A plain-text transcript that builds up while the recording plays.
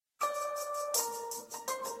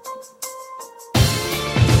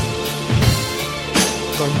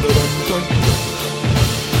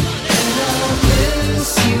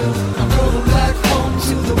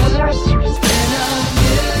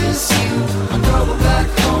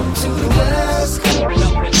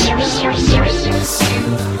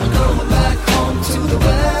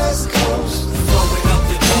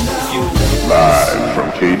Live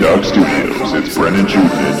from K-Dog Studios, it's Brennan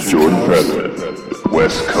Juden and Jordan Featherman with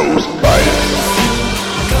West Coast Bias.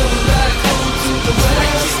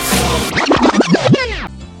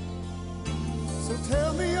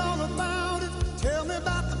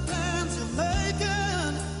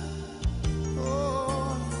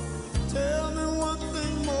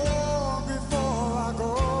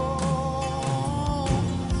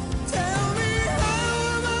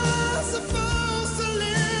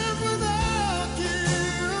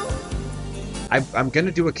 I'm going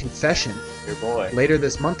to do a confession Your boy. later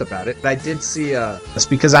this month about it. I did see, it's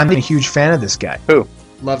because I'm a huge fan of this guy. Who?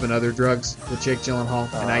 Love and Other Drugs with Jake Gyllenhaal,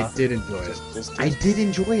 and I did enjoy it. Just I did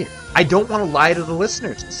enjoy it. I don't want to lie to the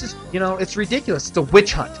listeners. This is, it's ridiculous. It's a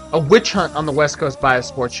witch hunt. A witch hunt on the West Coast Bias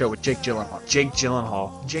Sports Show with Jake Gyllenhaal. Jake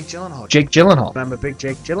Gyllenhaal. Jake Gyllenhaal. Jake Gyllenhaal. I'm a big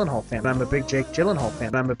Jake Gyllenhaal fan. I'm a big Jake Gyllenhaal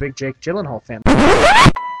fan. I'm a big Jake Gyllenhaal fan.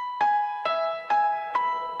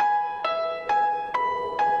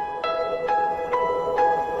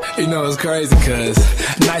 You know, it's crazy because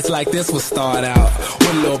nights like this will start out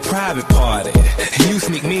with a little private party. You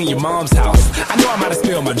sneak me in your mom's house. I know I might have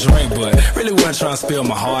spilled my drink, but really wasn't trying to spill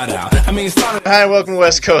my heart out. I mean, Hi, welcome to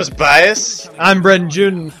West Coast Bias. I'm Brendan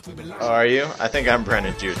Juden. How are you? I think I'm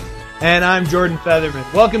Brennan Juden. And I'm Jordan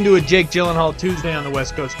Featherman. Welcome to a Jake Gyllenhaal Tuesday on the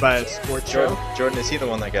West Coast Bias Sports Show. Jordan, is he the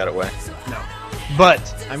one that got away? No.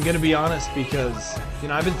 But I'm going to be honest because,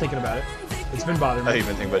 I've been thinking about it. It's been bothering me. Oh, you've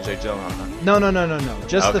been thinking about Jake Gyllenhaal, huh? No.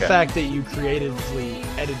 Just the Okay. fact that you creatively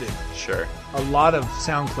edited Sure. a lot of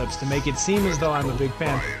sound clips to make it seem as though I'm a big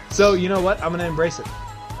fan. So, you know what? I'm going to embrace it.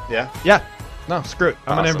 Yeah? Yeah. No, screw it.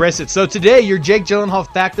 I'm going to Awesome. embrace it. So today, your Jake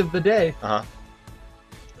Gyllenhaal fact of the day. Uh-huh.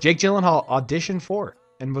 Jake Gyllenhaal auditioned for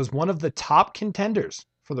and was one of the top contenders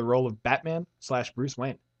for the role of Batman/Bruce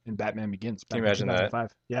Wayne in Batman Begins. Can you back in imagine that?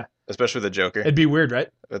 2005. Yeah. Especially with the Joker. It'd be weird, right?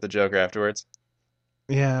 With the Joker afterwards.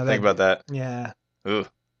 Yeah. Think about that. Yeah. Ooh.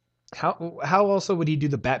 How also would he do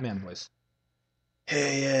the Batman voice?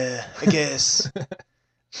 Hey, I guess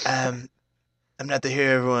I'm not the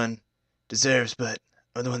hero everyone deserves, but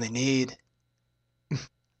I'm the one they need.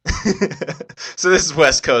 So this is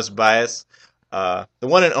West Coast Bias, the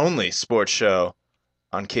one and only sports show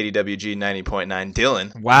on KDWG 90.9.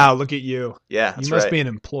 Dylan. Wow, look at you. Yeah, that's You must right. be an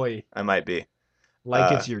employee. I might be.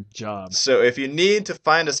 Like it's your job. So if you need to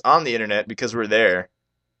find us on the internet, because we're there,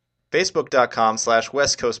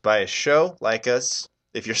 Facebook.com/West Coast Bias Show. Like us.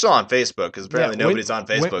 If you're still on Facebook, because apparently nobody's on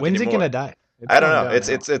Facebook When's anymore. it going to die? I don't know. going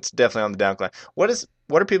down now. It's definitely on the downcline.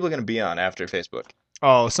 What are people going to be on after Facebook?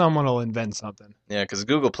 Oh, someone will invent something. Yeah, because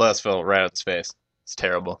Google Plus fell right out of space. It's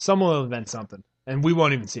terrible. Someone will invent something. And we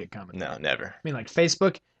won't even see it coming. No, never. I mean, like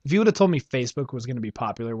Facebook, if you would have told me Facebook was going to be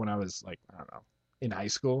popular when I was, like, I don't know, in high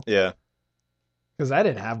school, Yeah. because I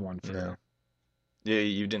didn't have one for No. Yeah,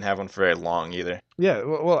 you didn't have one for very long either. Yeah,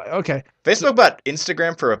 well, okay. Facebook bought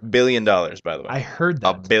Instagram for $1 billion, by the way. I heard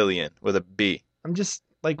A that. billion with a B. I'm just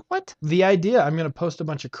like, what? The idea I'm going to post a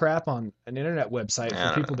bunch of crap on an internet website I for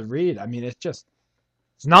don't people to read. I mean, it's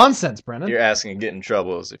nonsense, Brennan. You're asking to get in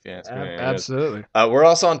trouble, if you ask me. Absolutely. We're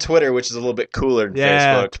also on Twitter, which is a little bit cooler than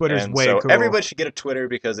Yeah, Facebook. Twitter's and way so cool. everybody should get a Twitter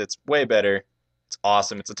because it's way better. It's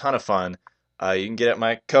awesome. It's a ton of fun. You can get at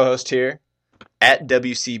my co-host here, at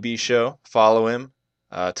WCB Show. Follow him.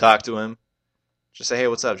 Talk to him. Just say, hey,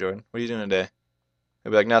 what's up, Jordan? What are you doing today?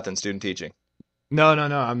 He'll be like, nothing, student teaching. No.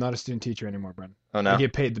 I'm not a student teacher anymore, Brennan. Oh, no? I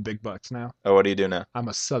get paid the big bucks now. Oh, what do you do now? I'm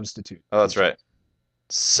a substitute. Oh, that's teacher. right.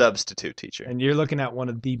 Substitute teacher. And you're looking at one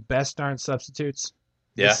of the best darn substitutes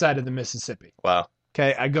Yeah. this side of the Mississippi. Wow.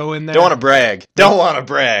 Okay, I go in there. Don't want to brag. Don't want to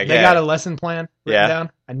brag. They Hey. got a lesson plan written Yeah.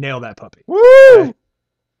 down. I nail that puppy. Woo! Okay?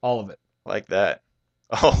 All of it. Like that.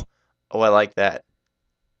 Oh, I like that.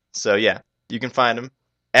 So, yeah, you can find him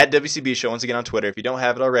at WCB Show once again on Twitter. If you don't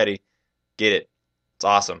have it already, get it. It's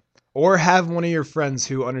awesome. Or have one of your friends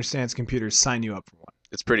who understands computers sign you up for one.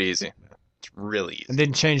 It's pretty easy. It's really easy. And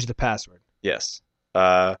then change the password. Yes.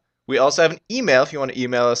 We also have an email if you want to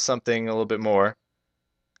email us something a little bit more.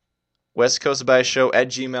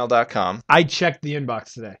 westcoastbyshow@gmail.com. I checked the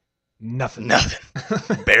inbox today. Nothing.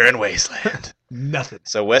 Nothing. Barren wasteland. Nothing.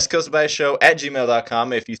 So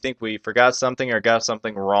westcoastbyshow@gmail.com. If you think we forgot something or got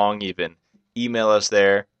something wrong even, email us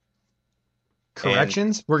there.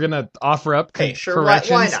 Corrections? We're going to offer up Hey, sure.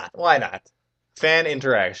 corrections. Why not? Why not? Fan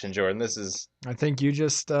interaction, Jordan. This is... I think you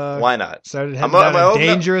just why not? started I'm heading down gonna a open up-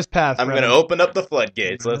 dangerous path. I'm going to Brennan. open up the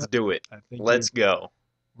floodgates. Let's do it. I think Let's go.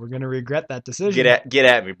 We're gonna regret that decision. Get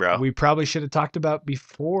at me, bro. We probably should have talked about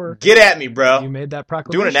before Get at me, bro. you made that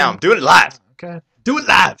proclamation. Doing it now. I'm doing it live. Okay. Do it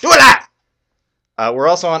live. Do it live. We're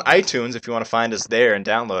also on iTunes if you want to find us there and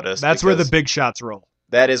download us. That's where the because big shots roll.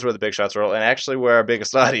 That is where the big shots roll, and actually where our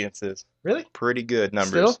biggest audience is. Really? Pretty good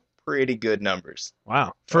numbers. Still? Pretty good numbers.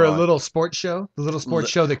 Wow. For a on. little sports show, the little sports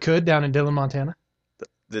show that could down in Dillon, Montana.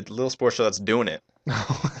 The little sports show that's doing it.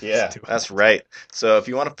 Let's Yeah, do it. that's right. So if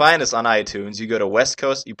you want to find us on iTunes, you go to West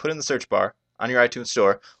Coast, you put in the search bar on your iTunes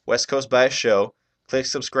store, West Coast Bias Show. Click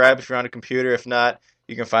subscribe if you're on a computer. If not,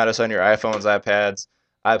 you can find us on your iPhones, iPads,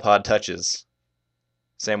 iPod Touches.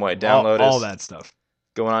 Same way, download us. all that stuff.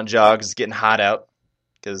 Going on jogs, it's getting hot out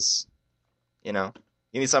because, you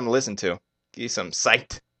need something to listen to. Get you some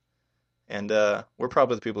psyched. And we're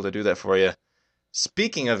probably the people to do that for you.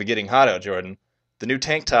 Speaking of it getting hot out, Jordan, the new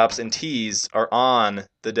tank tops and tees are on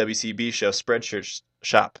the WCB Show Spreadshirt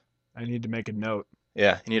shop. I need to make a note.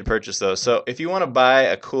 Yeah, you need to purchase those. So if you want to buy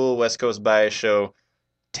a cool West Coast Bias Show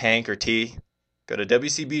tank or tee, go to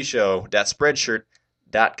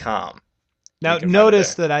wcbshow.spreadshirt.com. Now, You can find it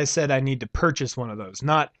notice there. that I said I need to purchase one of those,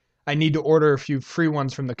 not I need to order a few free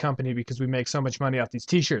ones from the company because we make so much money off these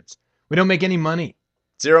T-shirts. We don't make any money.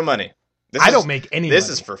 Zero money. I don't make any money. This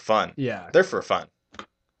is for fun. Yeah. They're for fun.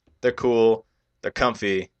 They're cool. They're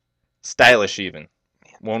comfy. Stylish even.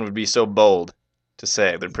 One would be so bold to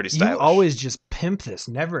say they're pretty stylish. You always just pimp this,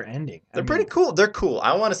 never ending. They're pretty cool. They're cool.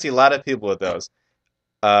 I want to see a lot of people with those.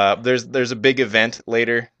 There's a big event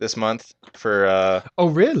later this month for Oh,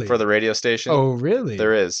 really? for the radio station. Oh, really?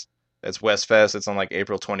 There is. It's Westfest. It's on like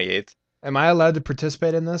April 28th. Am I allowed to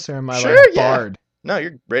participate in this, or am I Sure, like yeah. barred? No,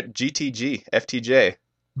 you're GTG, FTJ.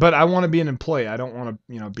 But I want to be an employee. I don't want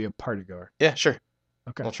to, be a party goer. Yeah, sure.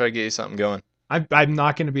 Okay. We'll try to get you something going. I'm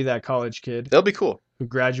not going to be that college kid They'll be cool. who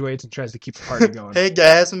graduates and tries to keep the party going. Hey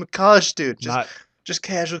guys, I'm a college student. Not, Just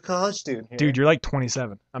casual college student. Here. dude, you're like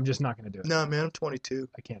 27. I'm just not going to do it. No, man, I'm 22.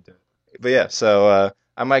 I can't do it. But yeah, so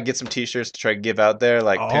I might get some T-shirts to try to give out there,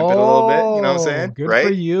 like pimp it a little bit. You know what I'm saying? Good right?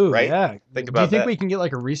 for you. Right? Yeah. Think Do you about think that. we can get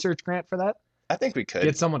like a research grant for that? I think we could.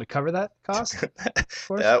 Get someone to cover that cost?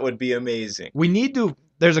 course. That would be amazing. We need to.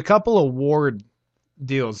 There's a couple award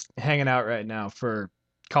deals hanging out right now for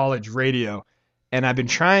college radio, and I've been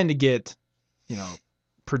trying to get,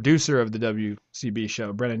 producer of the WCB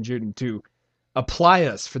show, Brennan Juden, to apply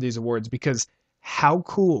us for these awards, because how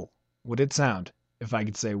cool would it sound if I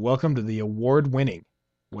could say, "Welcome to the award-winning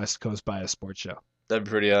West Coast Bias Sports Show"? That'd be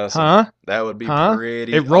pretty awesome. Huh? That would be Huh?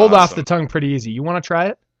 pretty. It rolled off awesome. the tongue pretty easy. You want to try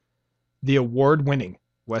it? The award-winning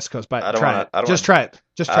West Coast Bias. I don't Try wanna- it. I don't Just wanna- try it.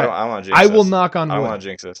 Just I try don't. it. I want to jinx I will this. knock on I don't wood. want to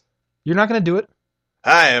jinx this. You're not going to do it?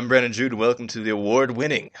 Hi, I'm Brennan Jude. Welcome to the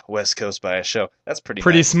award-winning West Coast Bias Show. That's pretty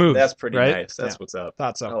Pretty nice. smooth, That's pretty right? nice. That's Yeah. what's up.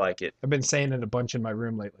 Thought I so. like it. I've been saying it a bunch in my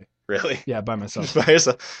room lately. Really? Yeah, by myself. Just by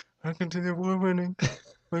yourself. Welcome to the award-winning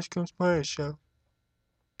West Coast Bias Show.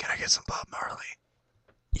 Can I get some Bob Marley?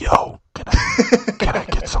 Yo, can I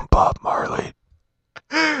get some Bob Marley?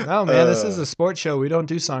 No, man, this is a sports show. We don't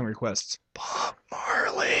do song requests. Bob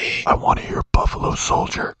Marley. I want to hear Buffalo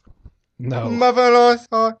Soldier. No.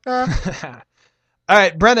 All All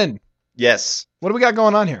right, Brennan, Yes. what do we got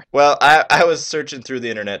going on here? Well, I was searching through the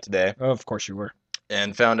internet today Oh, of course you were.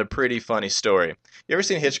 and found a pretty funny story. You ever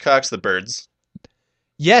seen Hitchcock's The Birds?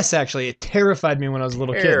 Yes, actually, it terrified me when I was a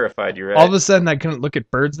little kid. Terrified you, right? All of a sudden, I couldn't look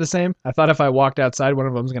at birds the same. I thought if I walked outside, one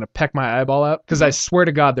of them was going to peck my eyeball out. Because I swear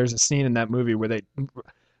to God, there's a scene in that movie where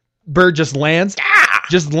bird just lands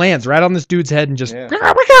right on this dude's head and just Yeah.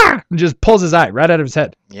 and just pulls his eye right out of his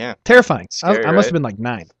head. Yeah, Terrifying. Scary, I must right? have been like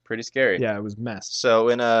 9. pretty scary. Yeah, it was a mess. So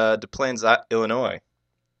in Des Plaines, Illinois,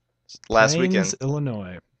 last Plains, weekend,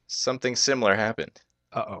 Illinois. something similar happened.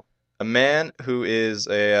 Uh-oh. A man who is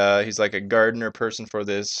he's like a gardener person for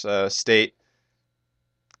this state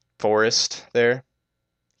forest there.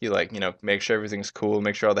 He make sure everything's cool,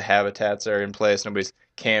 make sure all the habitats are in place, nobody's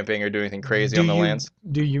camping or doing anything crazy on the lands.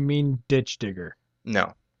 Do you mean ditch digger?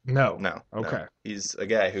 No. No. Okay. No. He's a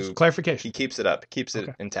guy who Just clarification. he keeps it up, keeps it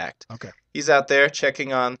Okay. intact. Okay. He's out there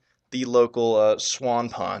checking on the local swan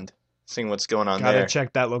pond, seeing what's going on Gotta there,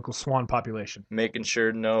 check that local swan population. making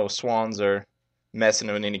sure no swans are messing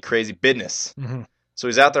with any crazy business. Mm-hmm. So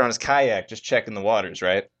he's out there on his kayak just checking the waters,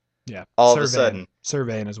 right? Yeah. All of a sudden,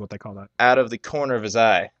 Surveying is what they call that. out of the corner of his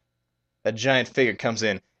eye, a giant figure comes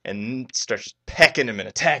in and starts pecking him and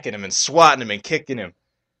attacking him and swatting him and kicking him.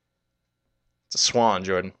 It's a swan,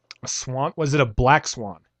 Jordan. A swan? Was it a black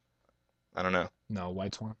swan? I don't know. No,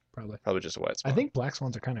 white swan, probably. Probably just a white swan. I think black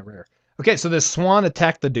swans are kind of rare. Okay, so this swan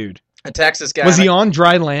attacked the dude. Attacks this guy Was he on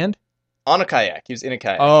dry land? on a kayak. He was in a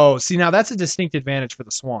kayak. Oh, see, now that's a distinct advantage for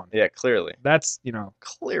the swan. Yeah, clearly. That's,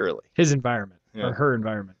 Clearly. his environment. Yeah. or her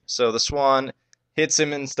environment. So the swan hits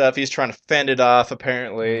him and stuff. He's trying to fend it off,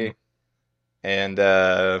 apparently. And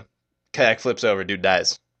kayak flips over. Dude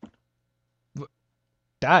dies.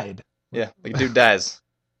 Died. Yeah, the dude dies.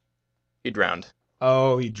 He drowned.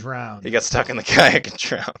 Oh, he drowned. He got stuck in the kayak and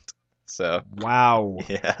drowned. So, Wow.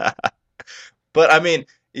 yeah. But, I mean...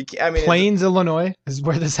 Plains, Illinois is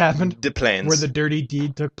where this happened? The plains. Where the dirty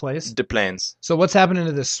deed took place? The plains. So what's happening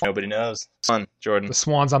to this swan? Nobody knows. Swan, Jordan. The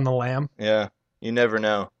swan's on the lamb? Yeah, you never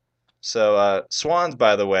know. So, swans,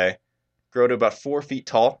 by the way, grow to about 4 feet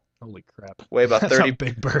tall, Holy crap. weigh about That's 30 a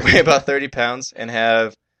big bird. weigh about 30 pounds, and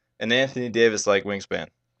have an Anthony Davis-like wingspan.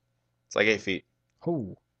 It's like 8 feet.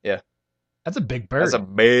 Oh. Yeah. That's a big bird. That's a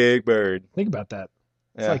big bird. Think about that.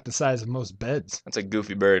 It's Yeah. like the size of most beds. That's a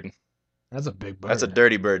goofy bird. That's a big bird. That's a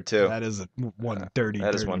dirty bird, too. That is one That dirty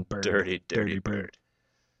is one bird. dirty bird.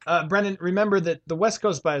 Brendan, remember that the West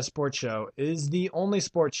Coast Bias Sports Show is the only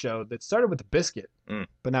sports show that started with a biscuit,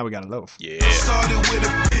 but now we got a loaf. Yeah.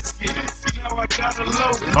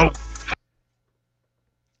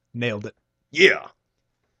 Nailed it. Yeah.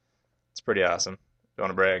 It's pretty awesome. Don't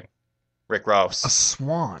want to brag. Rick Ross. A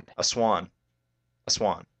swan. A swan. A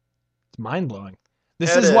swan. It's mind blowing.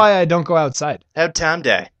 This Had is a- why I don't go outside. Have time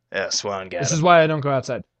day. Yeah, swan got This him. is why I don't go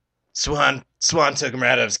outside. Swan took him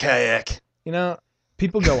right out of his kayak. You know,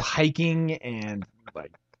 people go hiking and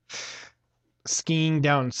like skiing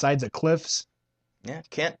down sides of cliffs. Yeah,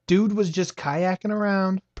 can't. Dude was just kayaking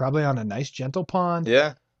around, probably on a nice gentle pond,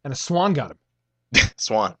 Yeah. and a swan got him.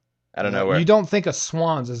 Swan. I don't know where. You don't think of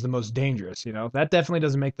swans as the most dangerous, you know? That definitely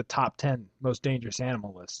doesn't make the top 10 most dangerous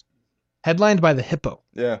animal list. Headlined by the hippo.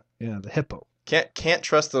 Yeah. Yeah, the hippo. Can't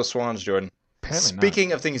trust those swans, Jordan. Apparently not.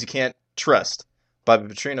 Speaking of things you can't trust, Bobby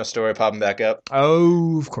Petrino story popping back up.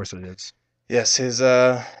 Oh, of course it is. Yes, his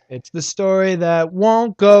It's the story that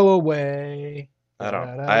won't go away.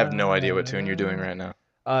 I have no idea what tune you're doing right now.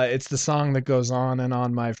 It's the song that goes on and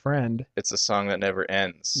on, my friend. It's a song that never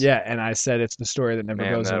ends. Yeah, and I said it's the story that never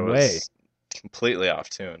Man, goes that away. was completely off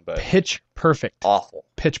tune, but Pitch perfect. awful.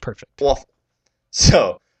 Pitch perfect. Awful.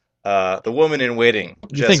 So, the woman in waiting.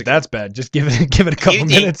 You think that's bad? Just give it a couple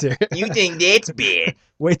minutes here. You think that's bad?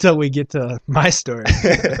 Wait till we get to my story.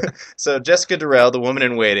 So Jessica Durrell, the woman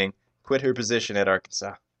in waiting, quit her position at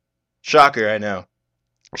Arkansas. Shocker, I know.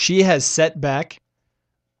 She has set back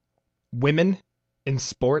women in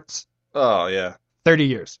sports Oh yeah, 30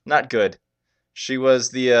 years. not good. She was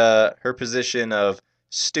the her position of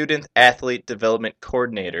student athlete development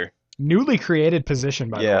coordinator. Newly created position,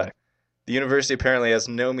 by the Yeah. way. The university apparently has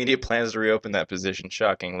no immediate plans to reopen that position.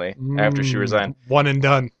 Shockingly, after she resigned, One and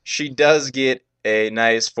done. she does get a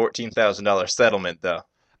nice $14,000 settlement though.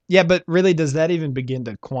 Yeah, but really, does that even begin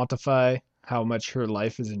to quantify how much her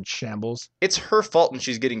life is in shambles? It's her fault, and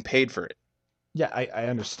she's getting paid for it. Yeah, I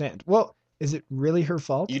understand. Well, is it really her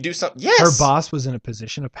fault? You do something. Yes. Her boss was in a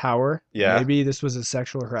position of power. Yeah. Maybe this was a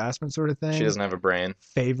sexual harassment sort of thing. She doesn't have a brain.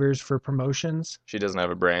 Favors for promotions. She doesn't have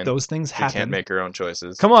a brain. Those things She happen. can't make her own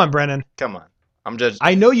choices. Come on, Brennan. Come on. I'm judging.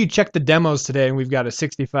 I know you checked the demos today, and we've got a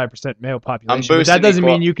 65% male population. But boosting that doesn't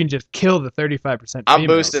equal- mean you can just kill the 35% I'm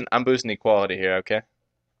females. boosting equality here, okay?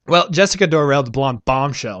 Well, Jessica Dorrell, the blonde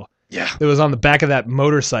bombshell, Yeah. that was on the back of that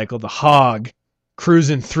motorcycle, the hog,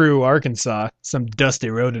 cruising through Arkansas, some dusty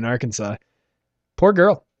road in Arkansas. Poor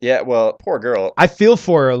girl. Yeah, well, poor girl. I feel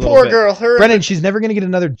for her a little Poor bit. girl. Her. Brennan, she's never going to get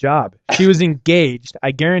another job. She was engaged.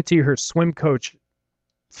 I guarantee her swim coach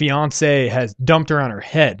fiance has dumped her on her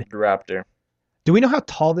head. Dropped her. Do we know how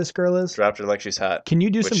tall this girl is? Dropped her like she's hot. Can you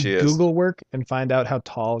do Which some she is. Google work and find out how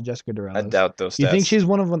tall Jessica Dorrell I is? doubt those stats. Do you think she's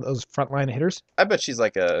one of those frontline hitters? I bet she's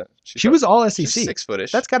like a. She was all SEC. She's 6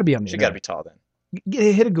 footish. That's got to be on the She got to internet. be tall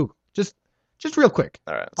then. Hit a Google. Just real quick.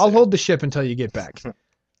 All right. I'll hold the ship until you get back.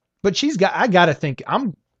 But I got to think,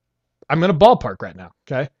 I'm going to ballpark right now,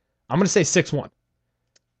 okay? I'm going to say 6'1".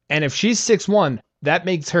 And if she's 6'1", that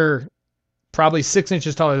makes her probably 6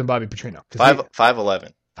 inches taller than Bobby Petrino.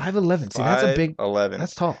 5'11". 5'11". See, that's a big, 5'11".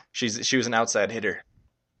 that's tall. She was an outside hitter,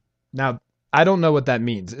 Now, I don't know what that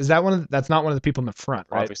means. Is that that's not one of the people in the front,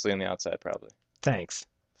 right? obviously on the outside probably. Thanks.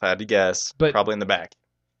 If I had to guess, But- probably in the back.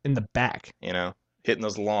 In the back. You know, hitting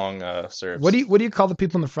those long serves. What do you call the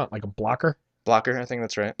people in the front? Like a blocker? Blocker? I think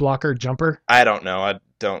that's right. Blocker, jumper? I don't know.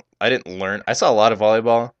 I didn't learn. I saw a lot of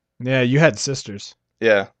volleyball. Yeah, you had sisters.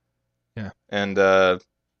 Yeah. Yeah. And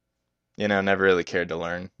never really cared to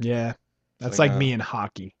learn. Yeah. That's Like, like me in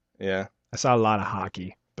hockey. Yeah. I saw a lot of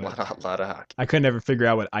hockey. A But lot of hockey. I could never figure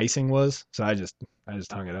out what icing was, so I just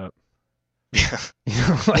hung it up. Yeah. You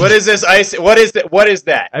know, like, What is this ice? What is that? What is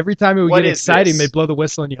that? every time it would what get is exciting, this? they'd blow the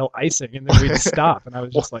whistle and yell icing, and then we'd stop, and I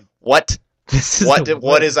was just like, What? This is What the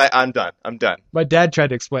what worst. is I'm done. I'm done. My dad tried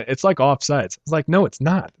to explain. It's like offsides. It's like, no, it's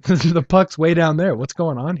not. The puck's way down there. What's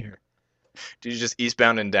going on here? Do you just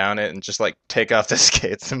eastbound and down it and just like take off the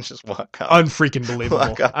skates and just walk off? Unfreaking believable.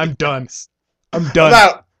 Walk off. I'm done. I'm I'm done.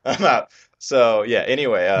 out. I'm out. So yeah.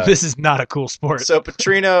 Anyway, This is not a cool sport. so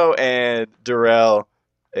Petrino and Durrell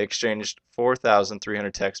exchanged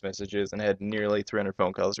 4,300 text messages and had nearly 300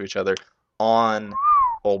 phone calls to each other on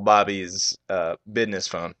old Bobby's business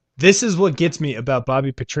phone. This is what gets me about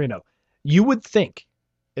Bobby Petrino. You would think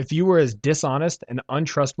if you were as dishonest and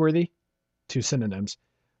untrustworthy, two synonyms,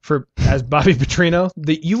 as Bobby Petrino,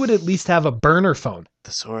 that you would at least have a burner phone.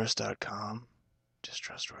 Thesaurus.com, just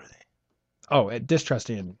trustworthy. Oh,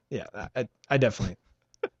 distrusting. Yeah, I definitely.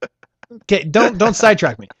 Okay, don't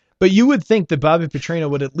sidetrack me. But you would think that Bobby Petrino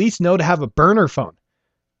would at least know to have a burner phone.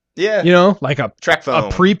 Yeah. You know, like a Track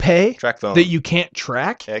phone. prepay Track phone. that you can't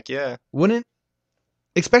track. Heck yeah. Wouldn't,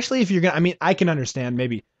 especially if you're gonna. I mean, I can understand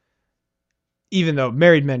maybe, even though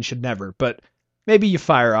married men should never, but maybe you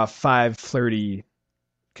fire off 5 flirty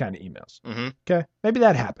kind of emails. Mm-hmm. Okay, maybe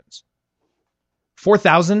that happens.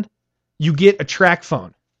 4,000, you get a track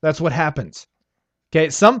phone. That's what happens. Okay,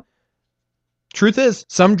 truth is,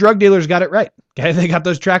 some drug dealers got it right. Okay, they got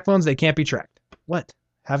those track phones. They can't be tracked. What?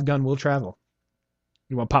 Have gun, will travel.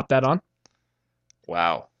 You want to pop that on?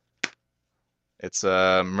 Wow. It's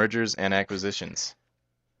mergers and acquisitions.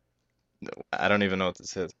 I don't even know what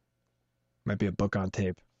this is. Might be a book on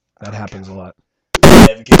tape. That happens a lot.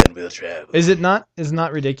 Have gun, will travel. Is it not? Is it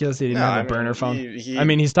not ridiculous that he didn't No, have I a mean, burner phone? he- I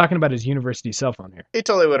mean, he's talking about his university cell phone here. He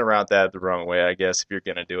totally went around that the wrong way, I guess, if you're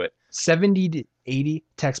going to do it. 70 to 80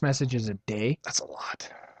 text messages a day. That's a lot.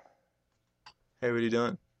 Hey, what are you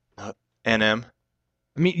doing? NM.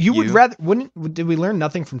 I mean, you would You? rather, did we learn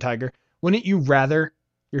nothing from Tiger? Wouldn't you rather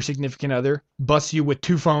your significant other bust you with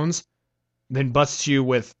 2 phones than bust you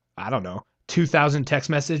with, I don't know, 2,000 text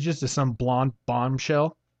messages to some blonde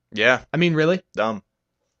bombshell? Yeah, I mean, really? dumb.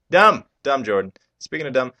 Dumb, Jordan. Speaking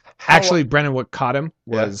of dumb. how- Actually, Brennan, what caught him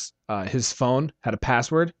Yeah. was his phone had a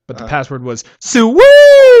password, but the Uh-huh. password was Suwee!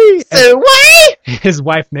 Suwee! His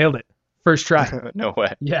wife nailed it. First try. No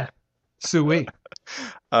way. Yeah. Suwee.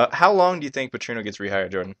 How long do you think Petrino gets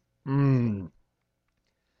rehired, Jordan?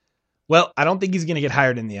 Well, I don't think he's going to get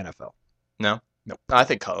hired in the NFL. No? No. I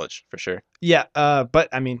think college, for sure. Yeah, but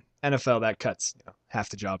I mean, NFL, that cuts half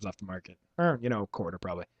the jobs off the market. Or, a quarter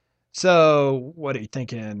probably. So, what are you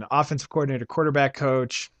thinking? Offensive coordinator, quarterback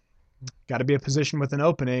coach. Got to be a position with an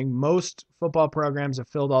opening. Most football programs have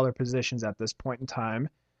filled all their positions at this point in time.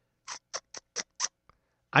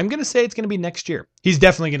 I'm going to say it's going to be next year. He's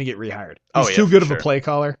definitely going to get rehired. He's Oh, yeah, too for good of sure. a play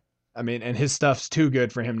caller. I mean, and his stuff's too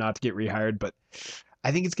good for him not to get rehired. But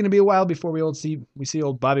I think it's going to be a while before we see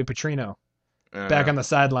old Bobby Petrino back on the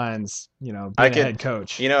sidelines, being a head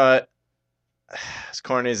coach. You know what? As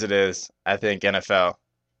corny as it is, I think NFL.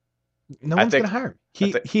 No I one's think- going to hire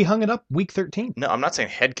him. He hung it up week 13. No, I'm not saying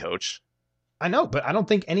head coach. I know, but I don't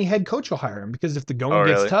think any head coach will hire him because if the going Oh,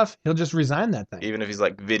 gets really? tough, he'll just resign that thing. Even if he's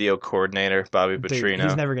like video coordinator, Bobby Dude, Petrino.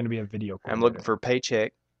 he's never going to be a video coordinator. I'm looking for a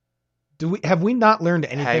paycheck. Have we not learned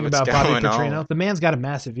anything what's about Bobby going Petrino? on? The man's got a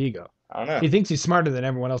massive ego. I don't know. He thinks he's smarter than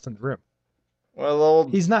everyone else in the room. Well,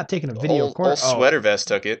 old He's not taking a video old sweater vest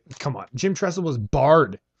took it. Come on. Jim Tressel was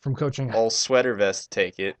barred from coaching. Old sweater vest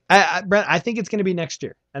take it. Brent, I think it's going to be next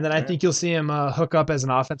year. And then I Alright. think you'll see him hook up as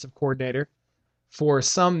an offensive coordinator for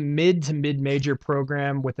some mid to mid-major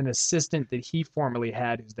program with an assistant that he formerly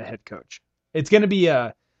had who's the head coach. It's going to be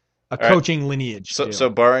a right. coaching lineage. So, deal. so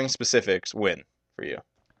barring specifics, when for you?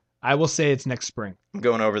 I will say it's next spring. I'm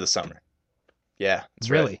going over the summer. Yeah, that's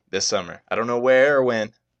Really? right. This summer. I don't know where or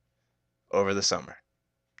when. Over the summer.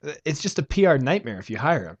 It's just a PR nightmare if you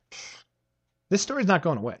hire him. This story's not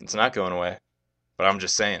going away. It's not going away. But I'm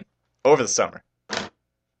just saying. Over the summer.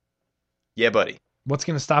 Yeah, buddy. What's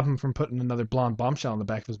going to stop him from putting another blonde bombshell on the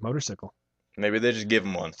back of his motorcycle? Maybe they just give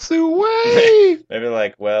him one. Suwee! Maybe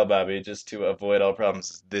like, well, Bobby, just to avoid all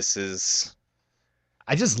problems, this is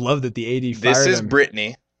I just love that the AD fired him.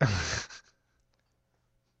 Brittany.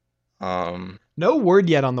 No word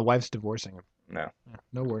yet on the wife's divorcing him. No.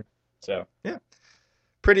 No word. So yeah.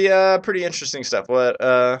 Pretty interesting stuff.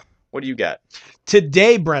 What do you got?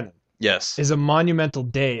 Today, Brennan, Yes. is a monumental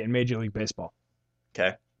day in Major League Baseball.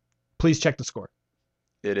 Okay. Please check the score.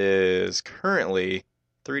 It is currently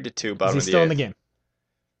 3-2, Is bottom he of the still in the eighth. game?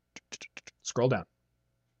 Scroll down.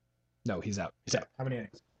 No, he's out. He's out. How many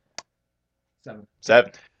innings? 7.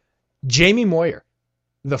 7. Jamie Moyer,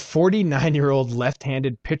 the 49-year-old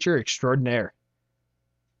left-handed pitcher extraordinaire,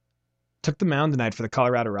 took the mound tonight for the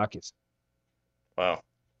Colorado Rockies. Wow.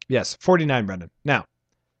 Yes, 49, Brendan. Now,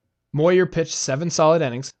 Moyer pitched 7 solid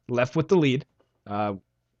innings, left with the lead.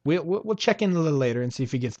 We'll check in a little later and see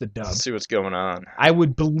if he gets the dub. Let's see what's going on. I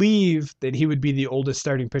would believe that he would be the oldest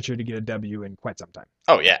starting pitcher to get a W in quite some time.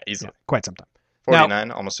 Oh, yeah, easily. Yeah, quite some time.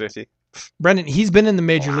 49, almost 50. Brendan, he's been in the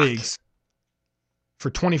major leagues for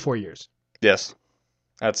 24 years. Yes.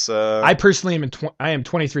 That's I personally am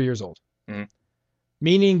 23 years old. Mhm.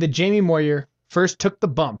 Meaning that Jamie Moyer first took the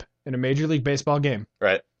bump in a Major League Baseball game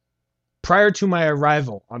right. prior to my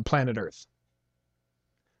arrival on planet Earth.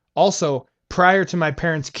 Also, prior to my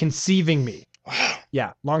parents conceiving me. Wow.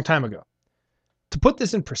 Yeah, long time ago. To put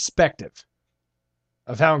this in perspective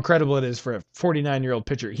of how incredible it is for a 49-year-old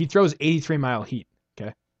pitcher, he throws 83-mile heat,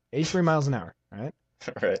 okay? 83 miles an hour, all right?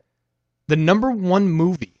 Right. The number one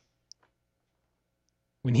movie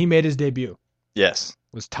when he made his debut Yes.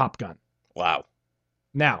 was Top Gun. Wow.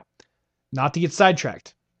 Now, not to get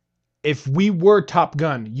sidetracked, if we were Top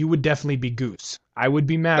Gun, you would definitely be Goose. I would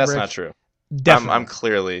be Maverick. That's not true. Definitely. I'm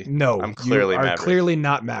clearly No, I'm clearly you are Maverick. clearly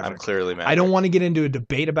not Maverick. I'm clearly Maverick. I don't want to get into a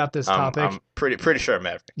debate about this topic, I'm pretty sure I'm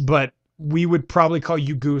Maverick. but we would probably call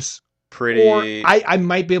you Goose. Pretty Or I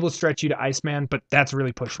might be able to stretch you to Iceman, but that's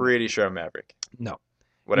really pushing. pretty sure I'm Maverick. No,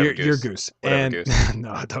 Whatever. you're Goose. Whatever, And Goose.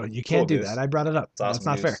 no, you can't Cool, do Goose. that. I brought it up. It's awesome. That's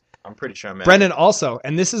not Goose. fair. I'm pretty sure I'm Maverick. Brendan also,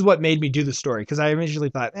 and this is what made me do the story, because I initially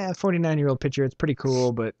thought, 49-year-old pitcher, it's pretty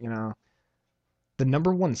cool, but the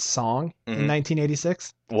number one song in Mhm.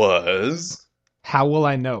 1986, was "How Will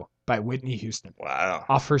I Know" by Whitney Houston, wow.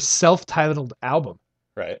 off her self-titled album.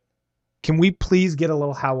 Right. Can we please get a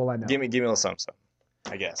little "How Will I Know"? Give me a little something.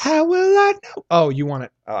 I guess. How will I know? Oh, you want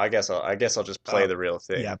it? Oh, I guess I'll just play the real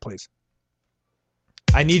thing. Yeah, please.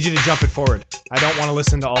 I need you to jump it forward. I don't want to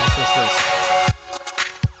listen to all the first verse.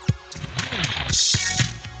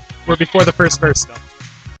 We're before the first verse, though.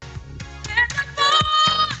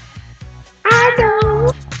 I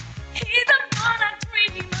know he's the one I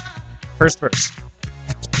dream of. First verse.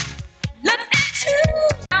 Look at you.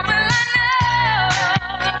 How will I know?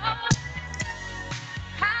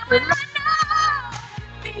 How will I know?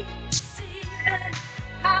 Be secret.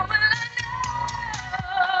 How will I know?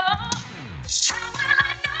 How will I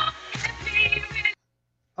know if he really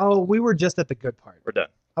Oh, we were just at the good part. We're done.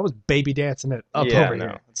 I was baby dancing it up yeah, over no,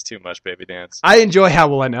 here. it's too much baby dance. I enjoy "How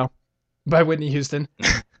Will I Know" by Whitney Houston.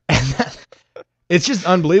 And it's just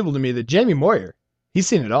unbelievable to me that Jamie Moyer, he's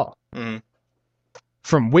seen it all. hmm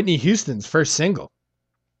From Whitney Houston's first single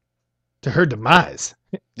to her demise.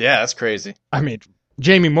 Yeah, that's crazy. I mean,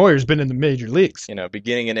 Jamie Moyer's been in the major leagues.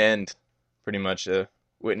 Beginning and end, pretty much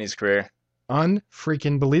Whitney's career.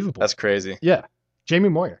 Unfreaking believable. That's crazy. Yeah, Jamie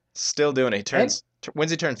Moyer. Still doing it. He turns.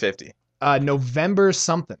 When's he turn 50? November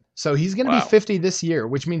something. So he's going to Wow. be 50 this year,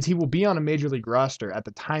 which means he will be on a major league roster at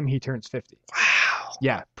the time he turns 50. Wow.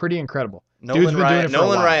 Yeah, pretty incredible. Dude's Nolan been doing Ryan. it for a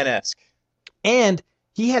Nolan while. Ryan-esque. And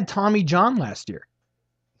he had Tommy John last year.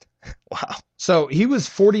 Wow. So he was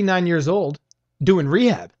 49 years old doing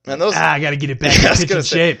rehab. And those I got to get it back Yeah, I in was pitching gonna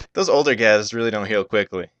say- shape. those older guys really don't heal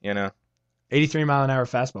quickly. 83 mile an hour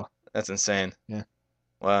fastball. That's insane. Yeah.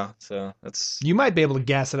 Wow. So that's You might be able to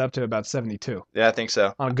gas it up to about 72. yeah. I think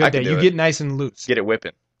so. On a I good day, can do you it. get nice and loose. Get it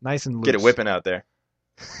whipping. Nice and loose. Get it whipping out there.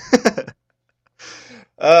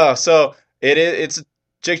 Oh, so it's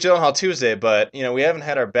Jake Gyllenhaal Tuesday, but we haven't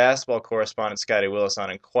had our basketball correspondent Scotty Willis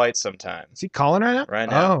on in quite some time. Is he calling right now? Right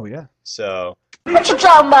now. Oh, yeah. So What you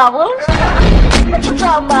talking about, Willis? What you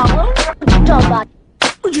talking about, Willis? What you talking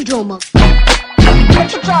about? What you talking about?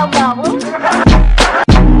 What you talking about, Willis?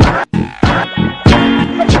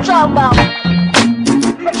 What you talking about?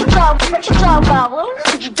 What you talking about, Willis?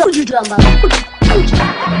 What you talking about?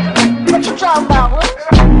 What you talking about,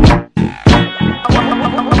 Willis?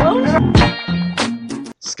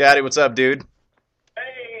 Scotty, what's up, dude?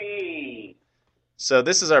 Hey! So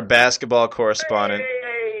this is our basketball correspondent,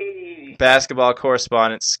 Hey!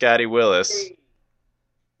 Scotty Willis,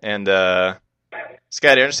 and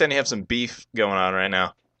Scotty, I understand you have some beef going on right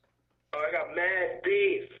now. Oh, I got mad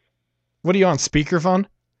beef. What are you on, speakerphone?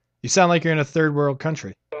 You sound like you're in a third world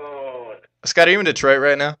country. Oh, Scotty, are you in Detroit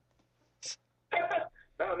right now?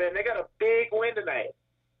 no, man, they got a big win tonight.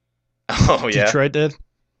 Oh yeah. Detroit did?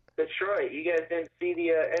 Detroit, you guys didn't see the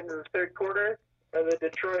end of the third quarter of the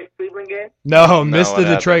Detroit-Cleveland game? No, missed what the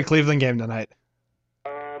happened? Detroit-Cleveland game tonight.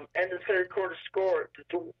 End of the third quarter score,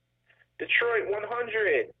 Detroit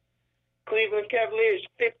 100, Cleveland Cavaliers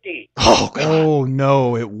 50. Oh god. Oh,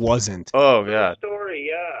 no, it wasn't. Oh god. Story,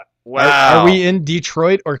 yeah. Wow. Are we in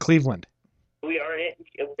Detroit or Cleveland? We are in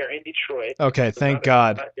Detroit. Okay, It was thank not-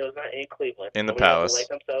 God. It was not in Cleveland. In the We had to Palace. Light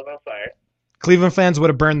themselves on fire. Cleveland fans would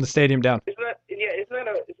have burned the stadium down. Isn't that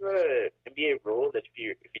a NBA rule that if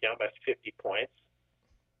you're down by 50 points,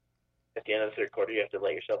 at the end of the third quarter, you have to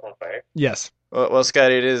light yourself on fire. Yes. Well,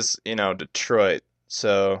 Scotty, it is, Detroit.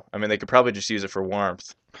 So, I mean, they could probably just use it for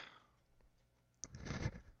warmth.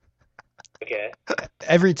 Okay.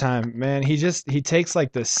 Every time, man, he takes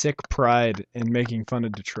like the sick pride in making fun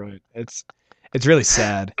of Detroit. It's really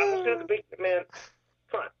sad. Man,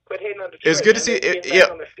 come on, quit hating on Detroit. It's good to man. see. They're getting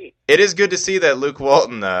back on their feet. It is good to see that Luke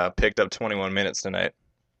Walton picked up 21 minutes tonight.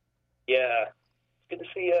 Yeah. It's good to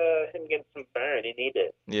see him getting some burn. He needed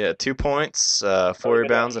it. Yeah, 2 points, 4 He's been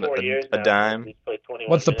rebounds, out and 4 years a now. dime. He's played 21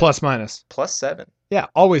 What's the minutes. plus minus? +7. Yeah,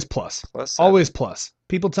 always plus. +7. Always plus.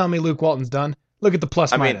 People tell me Luke Walton's done. Look at the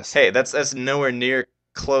plus I mean, minus. hey, that's nowhere near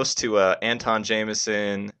close to Anton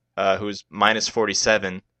Jameson, who's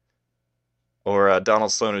 -47, or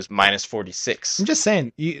Donald Sloan, who's -46. I'm just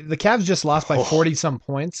saying, the Cavs just lost by 40-some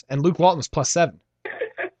points, and Luke Walton's +7.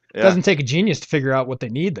 Yeah. Doesn't take a genius to figure out what they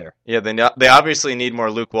need there. Yeah, they obviously need more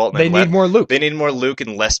Luke Walton. They need more Luke. They need more Luke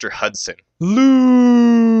and Lester Hudson.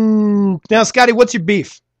 Luke! Now, Scotty, what's your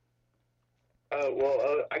beef?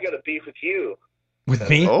 I got a beef with you. With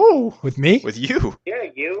me? Oh, With me? with you. Yeah,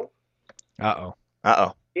 you. Uh-oh.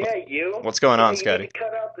 Uh-oh. Yeah, you. What's going on, You Scotty? need to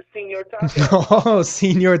cut out the Senor Taco. Oh,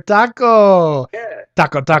 Senor Taco! Yeah.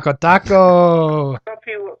 Taco, taco, taco!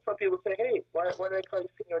 Some people say, hey, why do they call you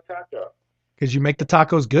Senor Taco? Because you make the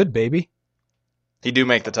tacos good, baby. He do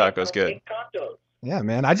make the tacos I don't good. make tacos. Yeah,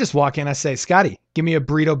 man. I just walk in, I say, Scotty, give me a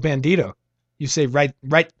burrito bandito. You say, right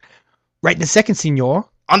in a second, senor.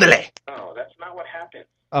 Andale. Oh, that's not what happened.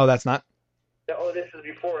 Oh, that's not? Oh, this is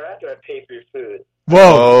before or after I pay for your food.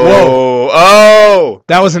 Whoa. Oh.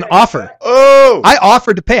 That was an offer. Oh. I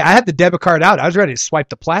offered to pay. I had the debit card out. I was ready to swipe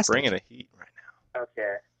the plastic. Bringing the heat right now.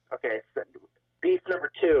 Okay. So beef number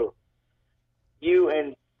 2.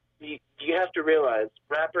 You have to realize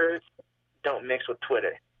rappers don't mix with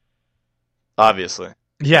Twitter. Obviously.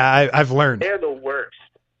 Yeah, I've learned. They're the worst.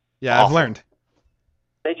 Yeah, I've Awful. learned.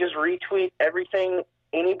 They just retweet everything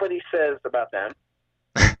anybody says about them.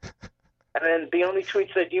 And then the only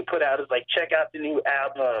tweets that you put out is like, check out the new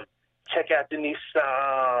album, check out the new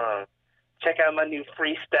song, check out my new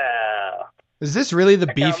freestyle. Is this really the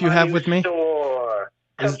Check beef out you my have new with me? Store.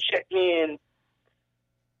 Come Is- check me in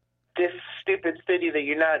this stupid city that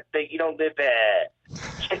you don't live at.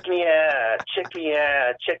 Check me out.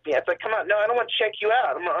 It's like, come on, no, I don't want to check you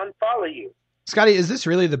out. I'm gonna unfollow you. Scotty, is this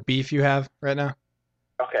really the beef you have right now?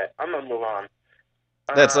 Okay, I'm gonna move on.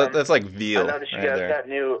 That's Um, like I veal noticed you right guys there. got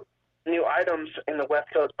new items in the West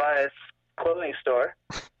Coast Bias clothing store.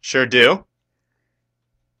 Sure do.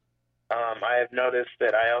 I have noticed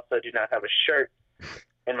that I also do not have a shirt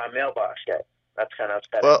in my mailbox yet. That's kind of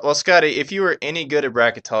upsetting. Well, Scotty, if you were any good at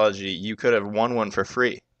bracketology, you could have won one for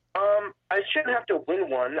free. I shouldn't have to win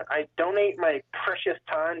one. I donate my precious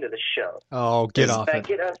time to the show. Oh, get off I it.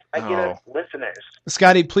 get us listeners.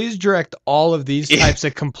 Scotty, please direct all of these Yeah. types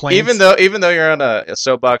of complaints. Even though you're on a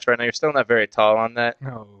soapbox right now, you're still not very tall on that.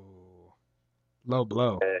 Oh. Low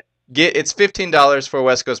blow. It's $15 for a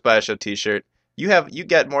West Coast Bias Show T-shirt. You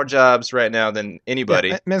get more jobs right now than anybody.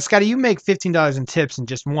 Yeah, man, Scotty, you make $15 in tips in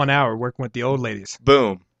just 1 hour working with the old ladies.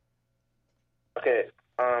 Boom. Okay.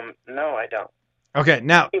 No, I don't. Okay,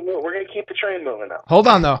 now, We're gonna keep the train moving now. hold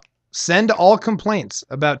on, though. Send all complaints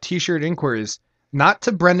about T-shirt inquiries not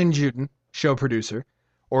to Brendan Juden, show producer,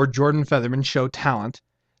 or Jordan Featherman, show talent.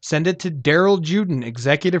 Send it to Daryl Juden,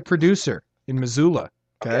 executive producer in Missoula.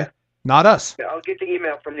 Okay? Not us. Yeah, I'll get the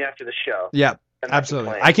email from you after the show. Yeah, And I absolutely.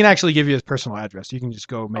 complain. I can actually give you his personal address. You can just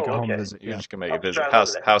go make a home okay. visit. You're Yeah. just gonna make I'll a visit. drive House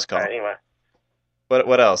over there. house call. All right, anyway.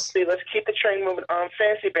 What else? See, let's keep the train moving.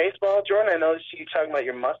 Fantasy baseball, Jordan. I noticed you talking about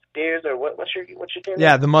your musk deers or what's your team?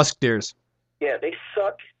 Yeah, the Musk Deers. Yeah, they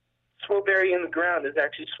suck. Swillberry in the ground is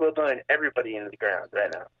actually swillberrying everybody in the ground right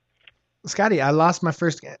now. Scotty, I lost my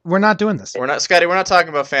first game. We're not doing this. We're not talking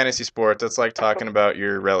about fantasy sports. That's like talking about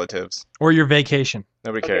your relatives. Or your vacation.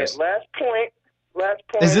 Nobody Okay, cares. last point.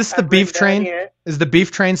 Is this the I've beef written down train? here. Is the beef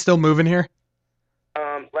train still moving here?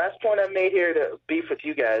 Last point I've made here to beef with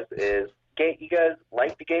you guys is you guys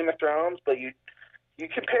like the Game of Thrones, but you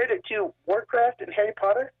compared it to Warcraft and Harry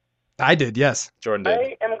Potter. I did, yes. Jordan did.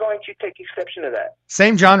 I am going to take exception to that.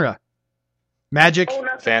 Same genre. Magic. Oh,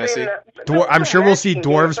 not the Fantasy. same, I'm sure we'll see Game of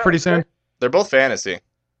dwarves Thrones, pretty soon. right? They're both fantasy.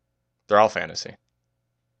 They're all fantasy.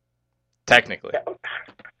 Technically.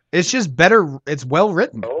 It's just better. It's well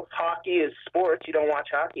written. Both hockey is sports. You don't watch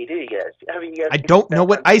hockey, do you guys? You guys I don't know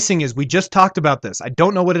what icing is. We just talked about this. I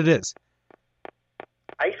don't know what it is.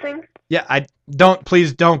 icing? Yeah,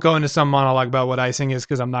 please don't go into some monologue about what icing is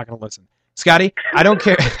because I'm not going to listen. Scotty, I don't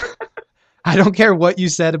care. I don't care what you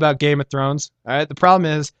said about Game of Thrones. All right. The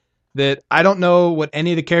problem is that I don't know what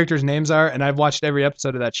any of the characters' names are, and I've watched every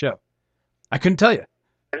episode of that show. I couldn't tell you.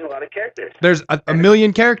 There's a lot lot of characters. There's a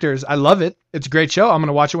million characters. I love it. It's a great show. I'm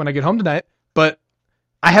gonna watch it when I get home tonight. But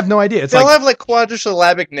I have no idea. It's They all like have like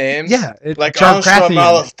quadrisyllabic names. yeah, it's Like John Armstrong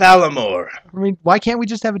Krathian. Thalamore. I mean, why can't we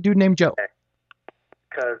just have a dude named Joe?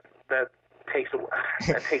 Because that takes a while.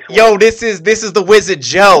 That takes a Yo, while. this is the Wizard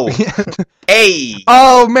Joe. Hey,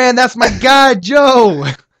 Oh man, that's my guy, Joe.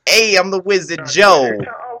 hey, I'm the Wizard Joe.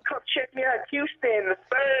 Oh, come check me out, Houston, the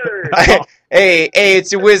third. hey,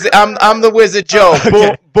 it's your wizard. I'm the Wizard Joe.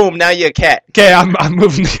 Boom, boom. Now you're a cat. Okay, I'm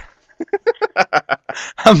moving.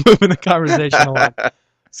 I'm moving the conversation along.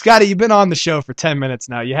 Scotty, you've been on the show for 10 minutes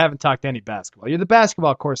now. You haven't talked any basketball. You're the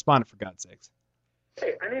basketball correspondent, for God's sakes.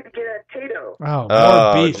 Hey, I need to get at Tato. Oh, more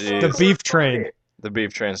Oh, beef. geez. The beef train. The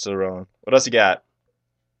beef train's still rolling. What else you got?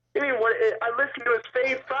 I mean, what? I listened to his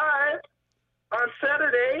Fave 5 on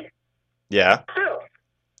Saturday. Yeah, Phil.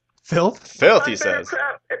 Phil? filth. He My favorite says.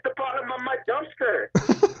 crap at the bottom of my dumpster.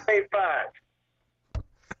 Fave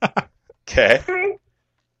 5. Okay.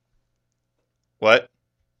 What?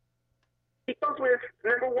 He goes with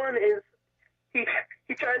number one is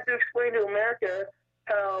he tries to explain to America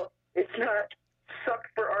how it's not suck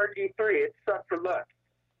for RG3, it's suck for luck.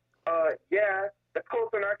 Yeah, the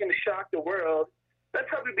Colts are not going to shock the world. That'd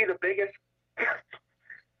probably be the biggest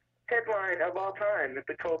headline of all time if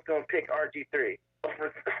the Colts don't pick RG3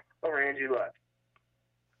 over Andrew Luck.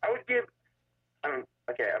 I would give.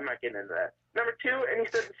 Okay, I'm not getting into that. Number two, and he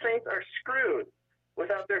said the Saints are screwed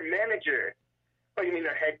without their manager. Oh, you mean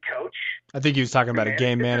their head coach? I think he was talking about a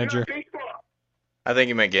game manager. I think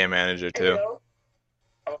you meant game manager too.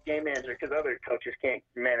 Oh, game manager, because other coaches can't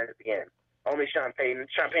manage the game. Only Sean Payton.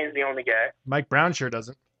 Sean Payton's the only guy. Mike Brown sure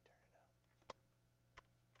doesn't.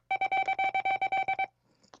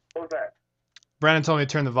 What was that? Brandon told me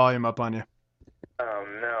to turn the volume up on you. Oh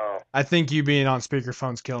no, I think you being on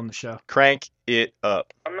speakerphone's killing the show. Crank it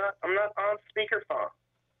up. I'm not on speakerphone.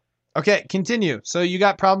 Okay, continue. So you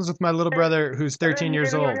got problems with my little brother who's 13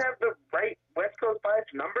 years He old. didn't even have the right West Coast Bias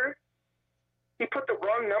number. He put the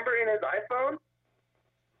wrong number in his iPhone.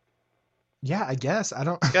 Yeah, I guess. I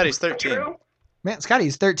don't. God, he's 13. True? Man, Scotty,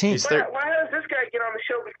 he's 13. He's thir- Why does this guy get on the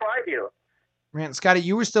show before I do? Man, Scotty,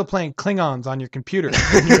 you were still playing Klingons on your computer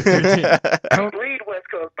when you were 13. Bleed West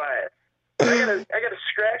Coast Bias. I gotta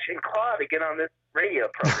scratch and claw to get on this radio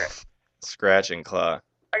program. Scratch and claw.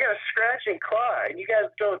 I gotta scratch and claw, and you guys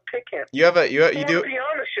go and pick him. You have a you He do won't be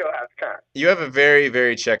on the show half the time. you have a very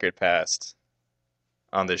very checkered past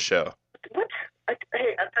on this show. What? I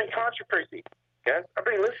bring controversy, guys. I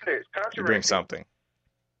bring listeners. Controversy. You bring something.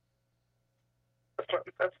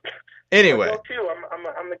 That's Anyway, well, too.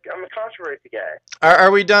 I'm a controversy guy.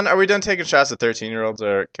 are we done? Are we done taking shots at 13-year-olds,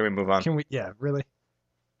 or can we move on? Can we? Yeah, really?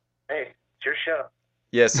 Hey, it's your show.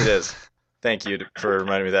 Yes, it is. Thank you for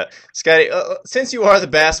reminding me of that, Scotty. Since you are the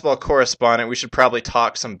basketball correspondent, we should probably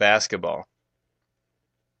talk some basketball.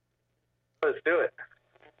 Let's do it.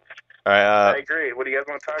 All right. I agree. What do you guys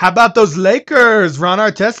want to talk How about those Lakers? Ron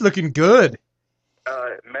Artest looking good.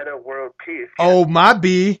 Meta World Peace. Oh, my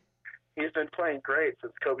B. He's been playing great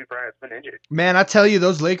since Kobe Bryant's been injured. Man, I tell you,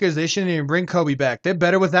 those Lakers, they shouldn't even bring Kobe back. They're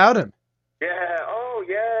better without him. Yeah. Oh,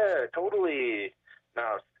 yeah. Totally.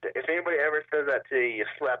 No, if anybody ever says that to you, you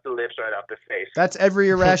slap the lips right off their face. That's every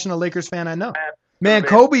irrational Lakers fan I know. Absolutely. Man,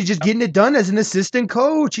 Kobe's just getting it done as an assistant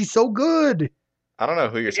coach. He's so good. I don't know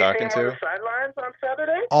who you're Did you see talking him on to. the sidelines on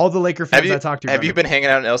Saturday? All the Laker fans I talked to. Have brother. you been hanging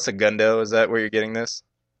out in El Segundo? Is that where you're getting this?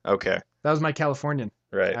 Okay, That was my Californian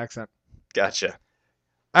right. accent. Gotcha.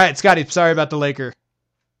 All right, Scotty, sorry about the Laker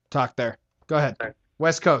talk there. Go ahead.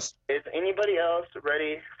 West Coast. Is anybody else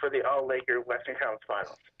ready for the All-Laker Western Conference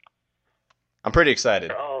Finals? I'm pretty excited.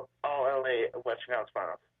 Or all LA Western Conference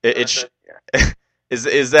Finals. Yeah.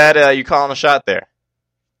 Is that you calling a shot there?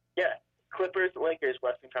 Yeah. Clippers, Lakers,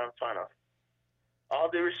 Western Conference Finals. All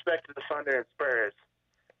due respect to the Thunder and Spurs.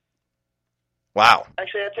 Wow.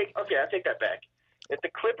 Actually, I take that back. If the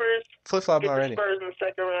Clippers Flip flop get the already. Spurs in the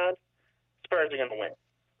second round, Spurs are going to win.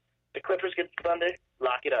 The Clippers get the Thunder,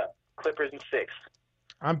 lock it up. Clippers in 6.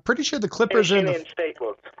 I'm pretty sure the Clippers are in in the,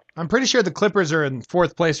 Staples. I'm pretty sure the Clippers are in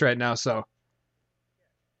 4th place right now, so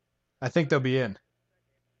I think they'll be in.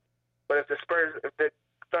 But if the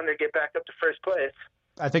Thunder get back up to first place,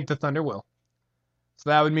 I think the Thunder will. So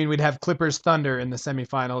that would mean we'd have Clippers Thunder in the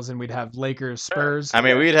semifinals and weid have Lakers Spurs. I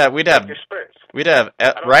mean, we'd have your Spurs. I don't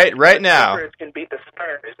think right the now. Clippers can beat the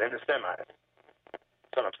Spurs in the semis.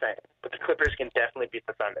 That's what I'm saying. But the Clippers can definitely beat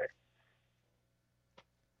the Thunder.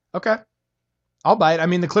 Okay. I'll buy it. I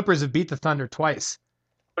mean, the Clippers have beat the Thunder twice.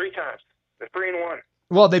 3 times. They're 3-1.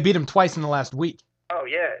 Well, they beat them twice in the last week. Oh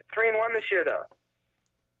yeah, 3-1 this year though.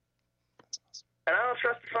 And I don't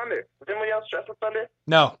trust the Thunder. Does anybody else trust the Thunder?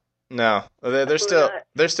 No. No, they're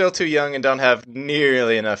still too young and don't have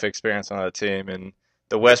nearly enough experience on the team. And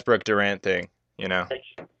the Westbrook Durant thing, you know.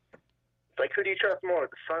 Like, who do you trust more,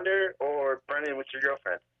 the Thunder or Brennan with your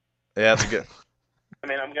girlfriend? Yeah, that's good. I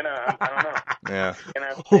mean, I don't know. Yeah.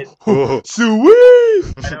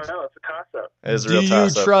 Sweet. I don't know. It's a toss-up. It is a Do real you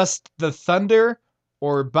toss-up. trust the Thunder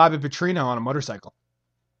or Bobby Petrino on a motorcycle?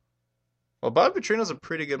 Well, Bobby Petrino's a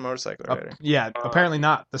pretty good motorcycle rider. Yeah, apparently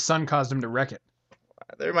not. The sun caused him to wreck it.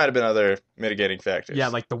 There might have been other mitigating factors. Yeah,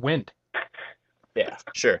 like the wind. Yeah,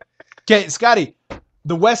 sure. Okay, Scotty,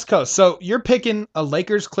 the West Coast. So you're picking a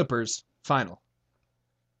Lakers-Clippers final.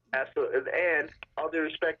 Absolutely. And all due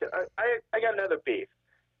respect, I got another beef.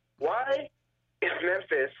 Why is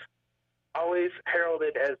Memphis always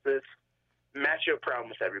heralded as this matchup problem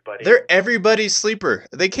with everybody? They're everybody's sleeper.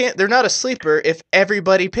 They're not a sleeper if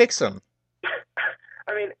everybody picks them.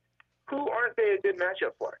 I mean, who aren't they a good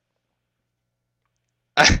matchup for?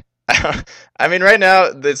 I mean, right now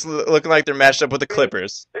it's looking like they're matched up with the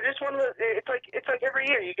Clippers. They're just one of the. It's like every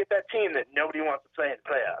year you get that team that nobody wants to play in the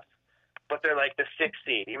playoffs, but they're like the 6th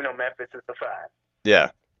seed, even though Memphis is the 5. Yeah.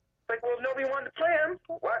 It's like, well, if nobody wanted to play them,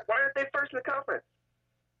 why aren't they first in the conference?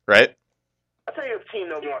 Right. I'll tell you a team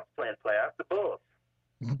nobody wants to play in the playoffs: the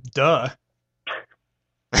Bulls. Duh.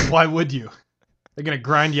 Why would you? They're going to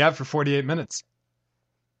grind you out for 48 minutes.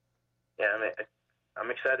 Yeah, I mean,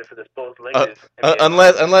 I'm excited for this Bulls Lakers.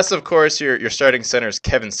 Unless of course your starting center is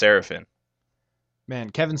Kevin Seraphin.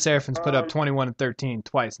 Man, Kevin Seraphin's put up 21 and 13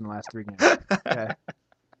 twice in the last 3 games. Okay.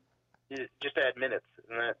 Just add minutes,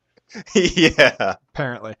 and that Yeah.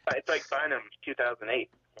 Apparently. it's like Bynum 2008.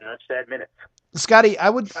 Just add minutes. Scotty,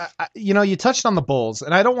 you touched on the Bulls,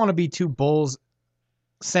 and I don't want to be too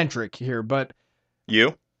Bulls-centric here, but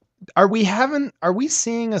You? are we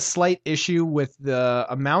seeing a slight issue with the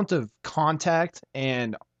amount of contact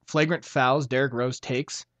and flagrant fouls Derrick Rose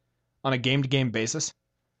takes on a game-to-game basis?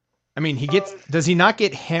 I mean, does he not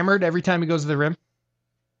get hammered every time he goes to the rim?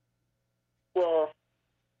 Well,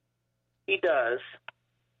 he does,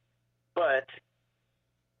 but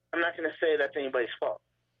I'm not going to say that's anybody's fault.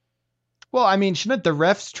 Well, I mean, shouldn't the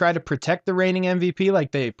refs try to protect the reigning MVP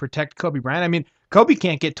like they protect Kobe Bryant? I mean, Kobe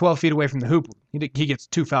can't get 12 feet away from the hoop. He gets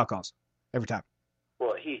 2 foul calls every time.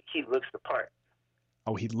 Well, he looks the part.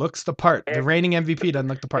 Oh, he looks the part. The reigning MVP doesn't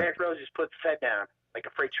look the part. Derrick Rose just puts his head down like a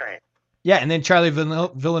freight train. Yeah, and then Charlie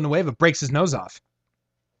Villanueva breaks his nose off.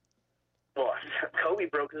 Well, Kobe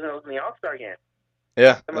broke his nose in the All-Star game.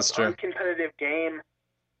 Yeah, The that's most true. uncompetitive game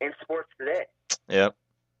in sports today. Yep.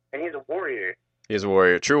 And he's a warrior. He's a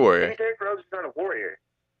warrior, true warrior. Maybe Derrick Rose is not a warrior.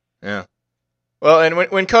 Yeah. Well, and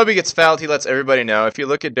when Kobe gets fouled, he lets everybody know. If you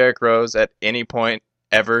look at Derrick Rose at any point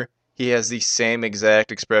ever, he has the same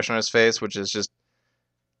exact expression on his face, which is just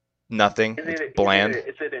nothing. It's bland.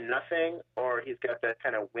 It's either nothing or he's got that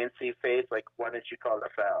kind of wincy face, like, why didn't you call it a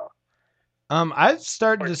foul? I've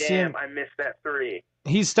started Or, to see him. damn, I missed that 3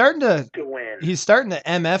 He's starting to win.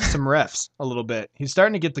 MF some refs a little bit. He's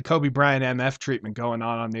starting to get the Kobe Bryant MF treatment going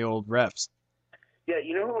on the old refs. Yeah,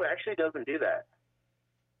 you know who actually doesn't do that?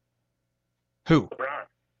 Who?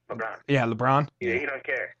 LeBron. Yeah, LeBron. Yeah, he don't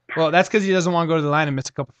care. Well, that's because he doesn't want to go to the line and miss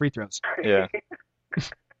a couple free throws. Yeah.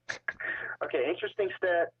 Okay, interesting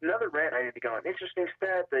stat. Another rant I need to go on. Interesting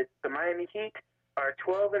stat that the Miami Heat are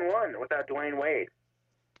 12-1 without Dwayne Wade.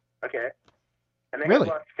 Okay? And they Really?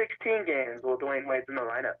 have lost 16 games while Dwayne Wade's in the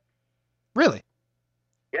lineup. Really?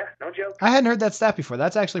 Yeah, no joke. I hadn't heard that stat before.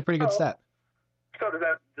 That's actually a pretty good Oh. stat. So does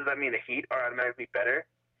that mean the Heat are automatically better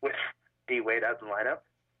with D Wade out of the lineup?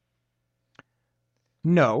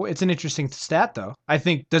 No, it's an interesting stat, though. I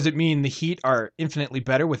think, does it mean the Heat are infinitely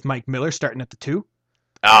better with Mike Miller starting at the 2?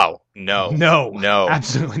 Oh, no. No.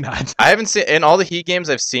 Absolutely not. I haven't seen, in all the Heat games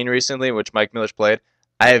I've seen recently, which Mike Miller's played,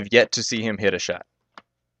 I have yet to see him hit a shot.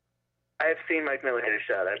 I have seen Mike Miller hit a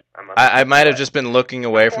shot. I might have just been looking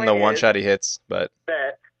away from the point one is shot he hits, but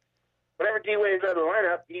that whenever D Wade is out of the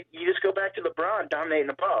lineup, you just go back to LeBron dominating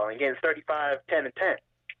the ball and getting 35, 10, and 10.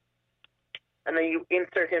 And then you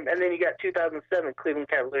insert him, and then you got 2007 Cleveland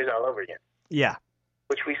Cavaliers all over again, Yeah.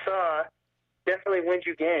 which we saw definitely wins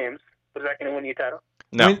you games. Was that going to win you a title?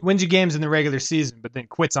 no. Wins you games in the regular season, but then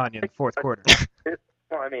quits on you in the fourth quarter.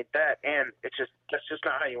 Well, I mean that, and that's just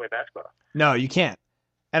not how you win basketball. No, you can't.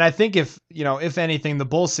 And I think if anything, the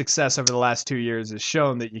Bulls' success over the last 2 years has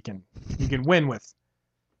shown that you can win with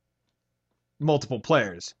multiple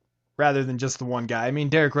players rather than just the one guy. I mean,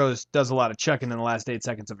 Derrick Rose does a lot of chucking in the last 8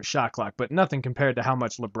 seconds of a shot clock, but nothing compared to how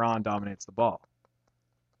much LeBron dominates the ball.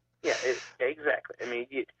 Yeah, exactly. I mean,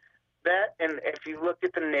 that, and if you looked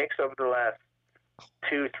at the Knicks over the last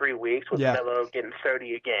 2-3 weeks with Yeah. Melo getting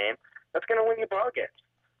 30 a game, that's going to win you ball games.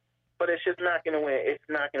 but it's just not going to win. It's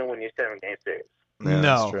not going to win your 7-game series. Yeah, that's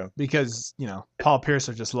no, true. because Paul Pierce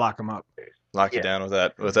will just lock him up. Lock you Yeah. down with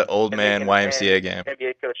that old And man they can- YMCA game.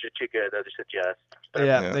 NBA coaches are too good. They'll just adjust.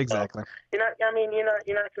 Yeah, Yeah. exactly. You're not going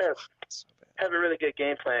to have a really good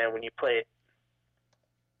game plan when you played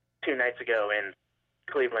 2 nights ago in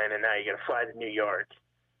Cleveland, and now you're going to fly to New York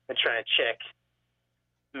and try and check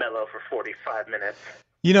Melo for 45 minutes.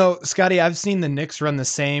 Scotty, I've seen the Knicks run the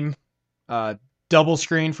same double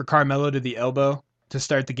screen for Carmelo to the elbow to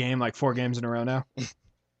start the game like 4 games in a row now.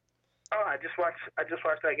 Oh, I just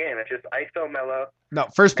watched that game. It's just ISO Melo. No,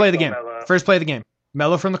 first play of the game. Melo. First play of the game.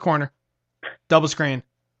 Melo from the corner, double screen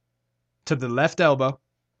to the left elbow,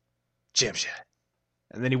 Jam shot.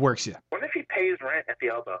 and then he works you. What if he pays rent at the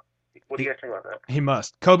elbow? What do you guys think about that? He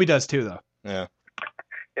must. Kobe does too, though. Yeah.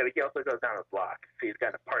 Yeah, but he also goes down the block. So he's got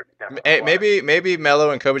an apartment down the Hey, block. maybe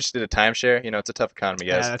Melo and Kobe just did a timeshare. It's a tough economy,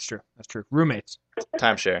 Yeah, guys. that's true. That's true. Roommates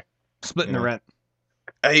Timeshare. splitting Yeah. the rent.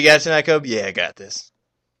 Oh, you got it tonight, Kobe? Yeah, I got this.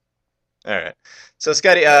 All right. So,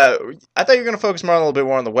 Scotty, I thought you were going to focus more a little bit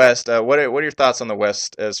more on the West. What are your thoughts on the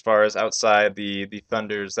West as far as outside the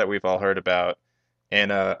Thunders that we've all heard about?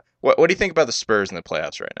 And what do you think about the Spurs in the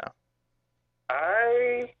playoffs right now?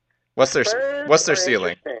 What's their Spurs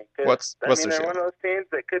ceiling? are interesting, 'cause, What's their they're ceiling? one of those teams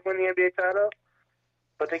that could win the NBA title,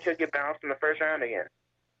 but they could get bounced in the first round again.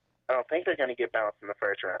 I don't think they're going to get bounced in the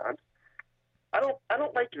first round. I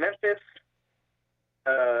don't like Memphis.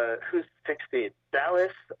 Who's 6th seed?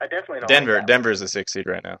 Dallas. I definitely don't. Denver. Like Dallas. Denver's the 6th seed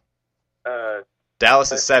right now. Uh,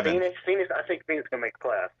 Dallas is 7. Phoenix. I think Phoenix gonna make the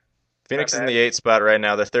playoffs. Phoenix is in not the bad. 8th spot right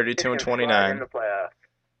now. They're It's 32 and gonna slide 29. in the playoffs.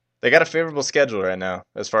 They got a favorable schedule right now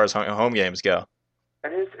as far as home games go.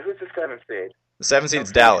 And who's the 7th seed? The 7th seed's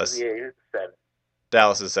No, Dallas. Yeah, who's the 7th?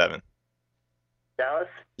 Dallas is 7. Dallas.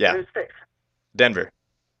 Yeah. Who's 6th? Denver.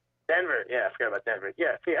 Denver. Yeah, I forgot about Denver.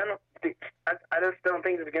 Yeah. See, I just don't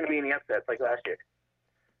think there's gonna be any upsets like last year.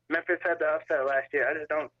 Memphis had the upset last year. I just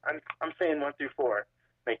don't. I'm saying 1 through 4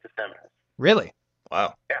 make the semis. Really?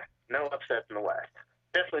 Wow. Yeah, no upsets in the West.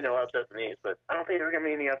 Definitely no upsets in the East, but I don't think there's gonna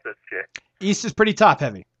be any upsets this year. East is pretty top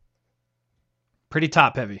heavy. Pretty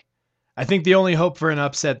top heavy. I think the only hope for an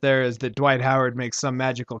upset there is that Dwight Howard makes some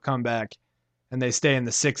magical comeback and they stay in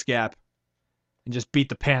the 6 gap and just beat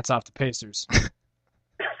the pants off the Pacers.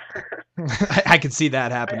 I could see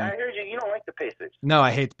that I happening. heard you don't like the Pacers. No,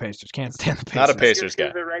 I hate the Pacers. Can't stand the Pacers. Not a Pacers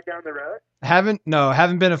guy. They're right down the road. Haven't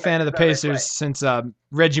been a fan of the Is that right Pacers play? since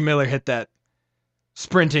Reggie Miller hit that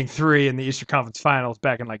sprinting 3 in the Eastern Conference Finals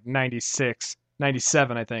back in like 96,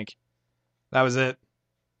 97, I think. That was it.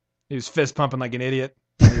 He was fist pumping like an idiot.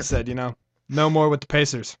 And he said, no more with the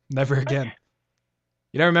Pacers. Never again.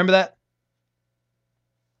 You don't remember that?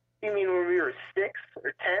 You mean when we were 6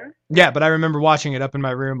 or 10? Yeah, but I remember watching it up in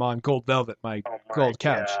my room on gold velvet, my Oh my gold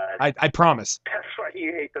couch. God. I promise. That's why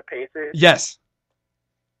you hate the Pacers. Yes.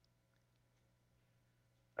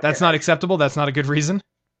 That's not acceptable. That's not a good reason.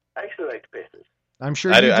 I actually like the Pacers. I'm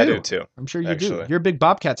sure I you do. I do too. I'm sure you do. actually. You're a big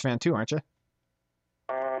Bobcats fan too, aren't you?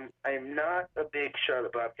 I am not a big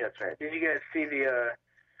Charlotte Bobcats fan. Did you guys see the,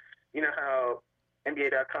 you know how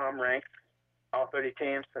NBA.com ranks all 30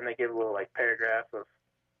 teams and they give a little like paragraph of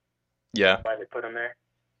Yeah, why they put them there?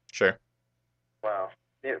 sure. Wow.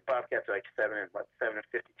 Yeah, Bobcats are like 7 and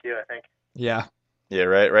 52, I think. Yeah. Yeah,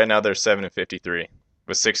 right now they're 7 and 53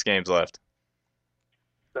 with 6 games left.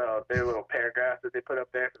 So their little paragraph that they put up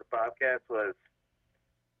there for the Bobcats was,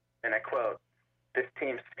 and I quote, "This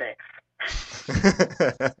team stinks."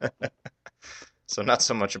 So not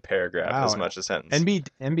so much a paragraph Wow. as much a sentence.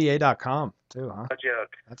 NBA.com too, huh? No joke.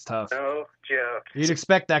 That's tough. No joke. You'd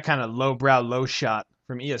expect that kind of lowbrow, low shot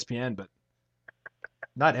from ESPN, but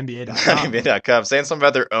not NBA.com. NBA.com saying something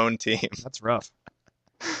about their own team. That's rough.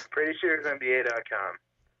 Pretty sure it's NBA.com.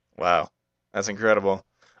 Wow, that's incredible.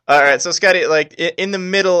 All right, so Scotty, like in the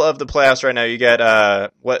middle of the playoffs right now, you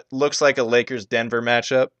got what looks like a Lakers-Denver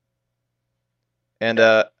matchup. And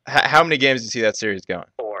how many games do you see that series going?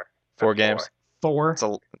 4. 4 games. 4.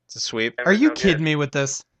 It's a sweep. Are you No good. kidding me with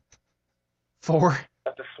this? 4.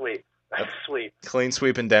 That's a sweep. That's a sweep. Clean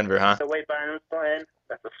sweep in Denver, huh? The way Bynum's playing,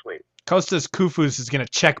 that's a sweep. Kostas Kufus is going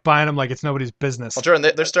to check Bynum like it's nobody's business. Well,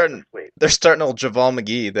 Jordan, they're starting. Sweep. They're starting old Javal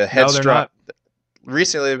McGee, the No, headstrong. they're not.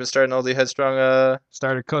 Recently, they've been starting old the headstrong.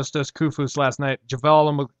 Started Kostas Kufus last night. Javal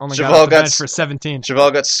only got Javal off the got bench for 17.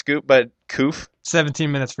 Javal got scooped by Koof.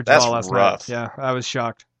 17 minutes for That's Javal last rough. night. Yeah, I was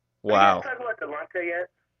shocked. Wow. Have you guys talked about Delonte yet?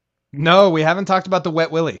 No, we haven't talked about the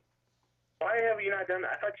wet willy. Why have you not done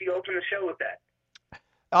that? I thought you opened the show with that.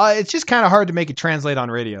 It's just kind of hard to make it translate on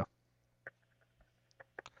radio.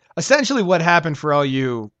 Essentially, what happened for all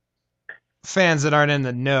you fans that aren't in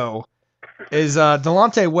the know is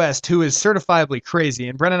Delonte West, who is certifiably crazy.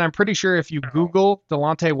 And Brennan, I'm pretty sure if you Google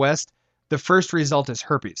Delonte West, the first result is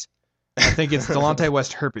herpes. I think it's Delonte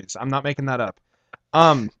West herpes. I'm not making that up.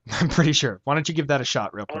 I'm pretty sure. Why don't you give that a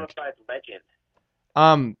shot real quick? Bonafide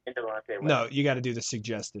legend in Delonte West. No, you got to do the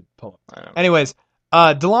suggested pull-up. I know. Anyways,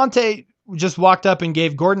 Delonte just walked up and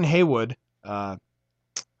gave Gordon Haywood.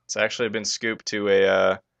 It's actually been scooped to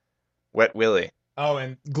a wet willy. Oh,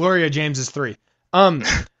 and Gloria James is 3.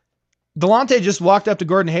 Delonte just walked up to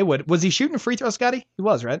Gordon Haywood. Was he shooting a free throw, Scotty? He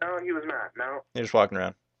was, right? No, he was not. No. You're just walking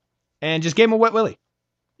around. And just gave him a wet willy.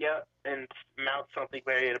 Yeah, and mouthed something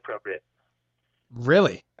very inappropriate.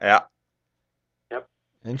 Really? Yeah.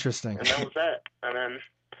 Interesting. And that was that. And then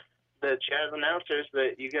the Jazz announcers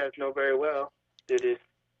that you guys know very well did it.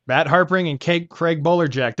 Matt Harpring and Craig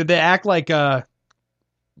Bolerjack. Did they act like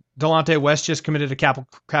Delonte West just committed a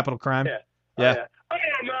capital crime? Yeah. Yeah. Oh,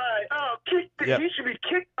 my. Oh, Yep. he should be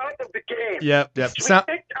kicked out of the game. Yep. He should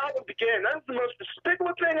be kicked out of the game. That's the most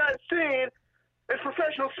despicable thing I've seen in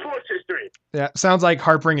professional sports history. Yeah, sounds like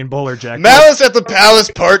Harpring and Bolerjack. Malice at the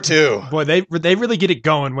Palace Part 2. Boy, they really get it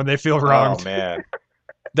going when they feel wronged. Oh, man.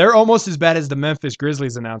 They're almost as bad as the Memphis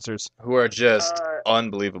Grizzlies announcers. Who are just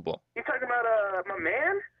unbelievable. You talking about my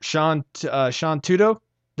man? Sean Tudo,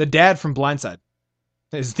 the dad from Blindside,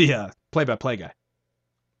 is the play-by-play guy.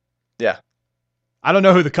 Yeah. I don't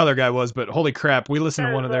know who the color guy was, but holy crap, we listened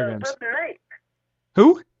to one of their games. Brevin Knight.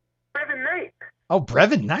 Who? Brevin Knight. Oh,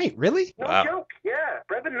 Brevin Knight, really? No Wow. joke. Yeah,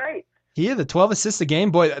 Brevin Knight. He had the 12 assists a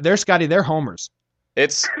game. Boy, they're Scotty, they're homers.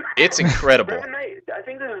 It's incredible. Brevin Knight, I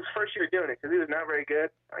think this is his first year doing it because he was not very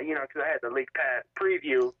good. Because I had the league pass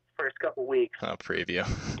preview first couple weeks. Oh, preview.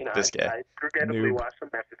 I regrettably Noob. watched some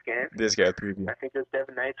Memphis games. This guy preview. I think it was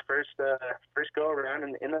Devin Knight's first go around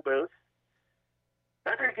in the booth.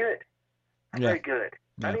 Not very good. Not very good.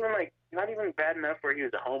 Yeah. Not even bad enough where he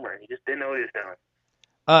was a homer and he just didn't know what he was doing.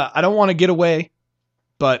 I don't want to get away,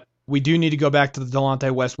 but we do need to go back to the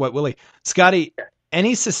Delonte West Wet Willie. Scotty,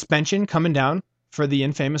 any suspension coming down for the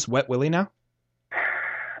infamous Wet Willie now?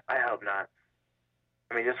 I hope not.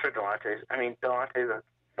 Just for Delonte. Delonte's a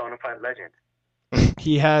bona fide legend.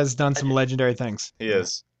 He has done some legendary things. He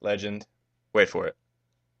is. Legend. Wait for it.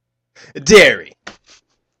 Dairy.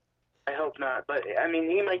 I hope not. But,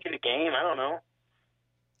 he might get a game. I don't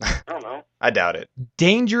know. I doubt it.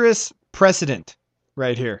 Dangerous precedent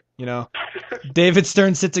right here. David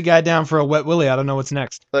Stern sits a guy down for a Wet Willie. I don't know what's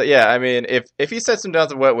next. But yeah, if he sets him down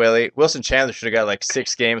to wet willy, Wilson Chandler should have got like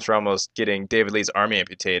 6 games for almost getting David Lee's arm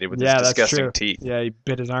amputated with his That's disgusting true. teeth. Yeah, he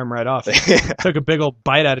bit his arm right off. Took a big old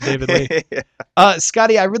bite out of David Lee.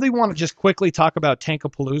 Scotty, I really want to just quickly talk about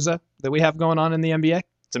Tankapalooza that we have going on in the NBA.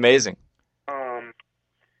 It's amazing.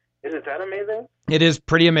 Is it that amazing? It is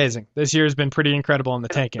pretty amazing. This year has been pretty incredible in the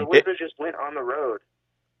tanking. The Wizards just went on the road.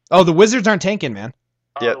 Oh, the Wizards aren't tanking, man.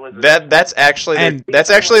 Yeah, The Wizards. that's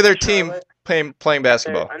actually their team playing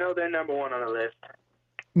basketball. I know they're number 1 on the list.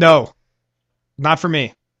 No, not for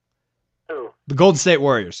me. Who? The Golden State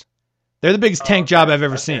Warriors. They're the biggest tank job I've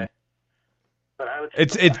ever seen. But I would.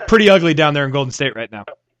 It's pretty ugly down there in Golden State right now.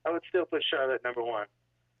 I would still put Charlotte number 1.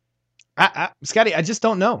 Scotty, I just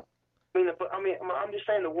don't know. I'm just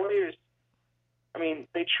saying the Warriors.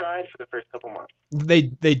 They tried for the first couple months. They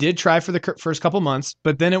did try for the first couple months,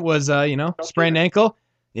 but then it was sprained ankle.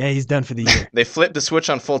 Yeah, he's done for the year. They flipped the switch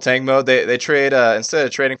on full tank mode. They trade instead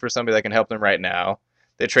of trading for somebody that can help them right now,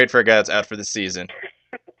 they trade for a guy that's out for the season.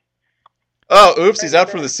 Oh, oops, he's out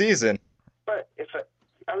for the season. But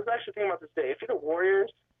I was actually thinking about this day. If you're the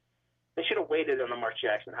Warriors, they should have waited on the Mark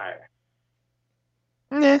Jackson hire.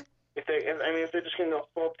 Nah. If they're just going to go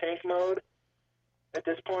full tank mode at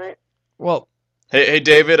this point. Well, Hey,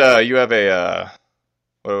 David, you have a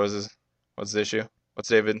what's the issue? What's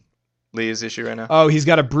David Lee's issue right now? oh, he's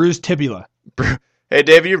got a bruised tibula. Hey,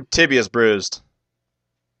 David, your tibia's bruised.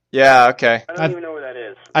 Yeah, okay. I don't even know where that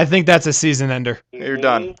is. I think that's a season ender. You're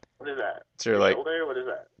done. What is that? It's your leg. Shoulder? What is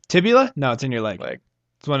that? Tibula? No, it's in your leg. Leg.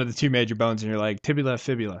 It's one of the 2 major bones in your leg. Tibula,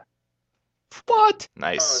 fibula. What? Oh,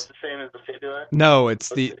 Nice. it's the same as the fibula? No,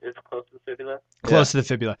 it's It's close to the fibula? close to the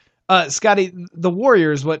fibula. Scotty, the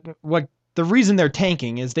Warriors, what the reason they're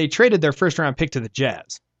tanking is they traded their first round pick to the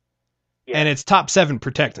Jazz. Yeah. And it's top 7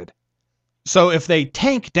 protected. So if they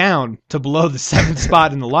tank down to below the 7th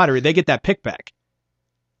spot in the lottery, they get that pick back.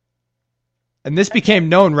 And this became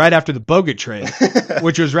known right after the Bogut trade,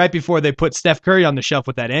 which was right before they put Steph Curry on the shelf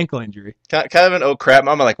with that ankle injury. Kind of an oh crap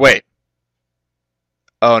moment. Like, wait.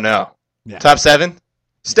 Oh no. Yeah. Top 7.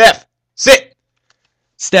 Steph, sit.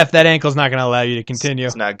 Steph, that ankle's not going to allow you to continue.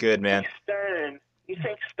 It's not good, man. You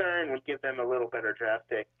think Stern would give them a little better draft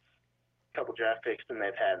pick a couple couple draft picks than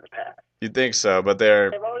they've had in the past. You'd think so, but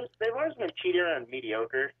they're They've always been teetering on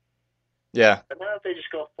mediocre. yeah. But now if they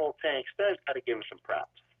just go full tank, Spurs got to give them some props.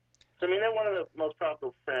 So, I mean, they're one of the most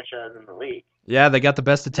profitable franchises in the league. Yeah, they got the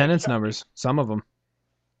best attendance numbers. Some of them.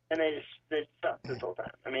 And they sucked this whole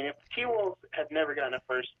time. I mean, if T-Wolves had never gotten a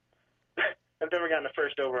first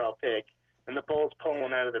overall pick, and the Bulls pulled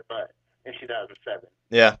one out of their butt in 2007.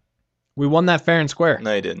 Yeah. We won that fair and square.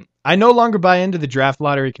 No, you didn't. I no longer buy into the draft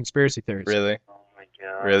lottery conspiracy theories. Really? Oh my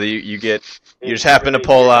god. Really? You just happen to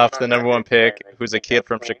pull off the number one pick, who's a kid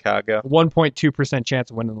from Chicago. 1.2% chance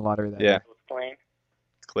of winning the lottery that Yeah. year. Plain.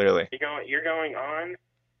 Clearly. You're going on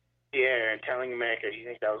the air and telling America you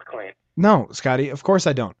think that was clean. No, Scotty, of course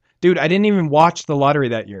I don't. Dude, I didn't even watch the lottery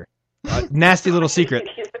that year. Nasty little secret.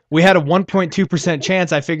 We had a 1.2%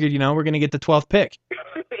 chance. I figured, we're going to get the 12th pick.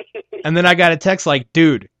 And then I got a text like,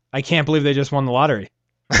 dude, I can't believe they just won the lottery.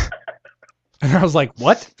 And I was like,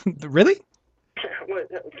 what? Really? What,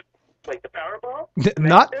 like the Powerball?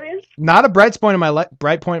 Not a bright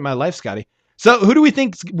point in my life, Scotty. So who do we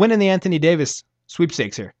think's winning the Anthony Davis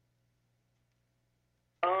sweepstakes here?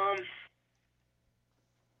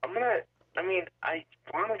 I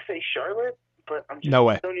want to say Charlotte, but I'm just No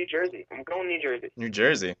way. going New Jersey. I'm going New Jersey. New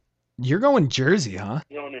Jersey. You're going Jersey, huh?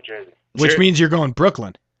 I'm going New Jersey. Which means you're going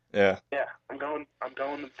Brooklyn. Yeah. Yeah, I'm going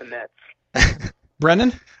with the Nets.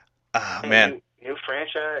 Brendan, Ah, man. New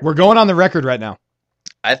franchise. we're going on the record right now.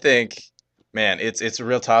 I think, man, it's a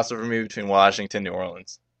real toss-up for me between Washington and New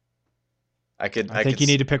Orleans. I think you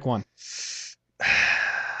need to pick one.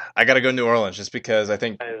 I gotta go New Orleans just because I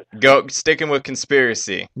think sticking with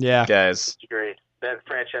conspiracy, Yeah. guys. Great. That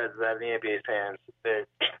franchise is out of the NBA's hands.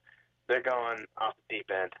 They're going off the deep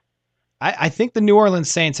end. I think the New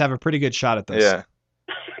Orleans Saints have a pretty good shot at this. Yeah.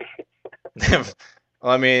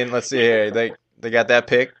 Well, I mean, let's see here. They got that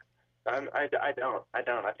pick. I don't.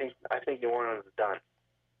 I think New Orleans is done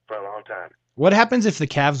for a long time. What happens if the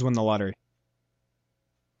Cavs win the lottery?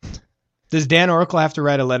 Does Dan Oracle have to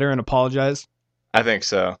write a letter and apologize? I think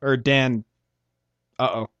so. Or Dan...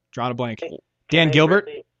 drawing a blank. Can Dan they Gilbert?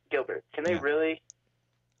 Gilbert. Can they Yeah. really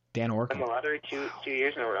Dan win Oracle. the lottery two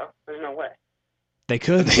years in a row? There's no way. They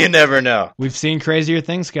could. You never know. We've seen crazier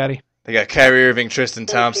things, Scotty. They got Kyrie Irving, Tristan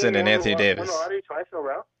Thompson, and Won Anthony the Davis. lottery twice in a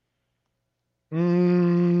row?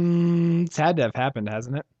 It's had to have happened,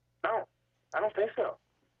 hasn't it? No, I don't think so.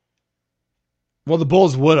 Well, the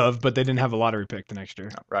Bulls would have, but they didn't have a lottery pick the next year.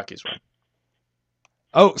 No, Rockies win.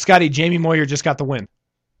 Oh, Scotty, Jamie Moyer just got the win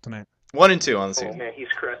tonight. 1 and 2 on the Oh season. man, he's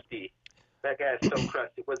crusty. That guy is so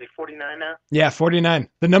crusty. Was he 49 now? Yeah, 49.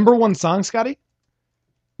 The number one song, Scotty,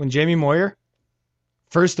 when Jamie Moyer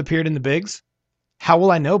first appeared in the Bigs, How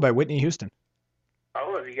Will I Know by Whitney Houston.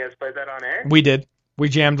 Oh, have you guys played that on air? We did. We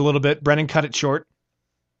jammed a little bit. Brennan cut it short.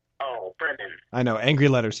 Oh, Brendan. I know. Angry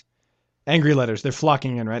letters. Angry letters. They're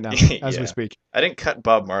flocking in right now as we Yeah. speak. I didn't cut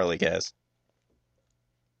Bob Marley, guys.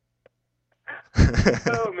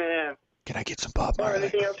 Oh man. Can I get some Bob Well, Marley?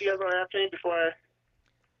 anything else you guys want to ask me before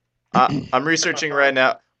I... I'm researching right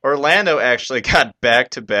now. Orlando actually got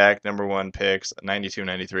back-to-back number one picks, 92,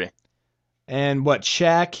 93. And what,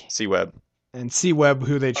 Shaq C-Web. and C-Web,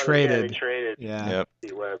 who they They traded. traded. Yeah. Yep.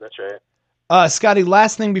 C-Web, that's right. Scotty,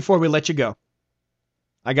 last thing before we let you go.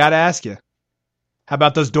 I got to ask you. How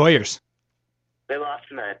about those Doyers? They lost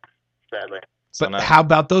tonight, sadly. So But not- how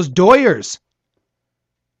about those Doyers?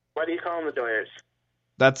 Why do you call them the Doyers?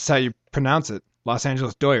 That's how you pronounce it. Los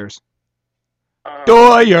Angeles Doyers. Doyers.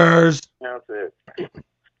 Doyers! That's it.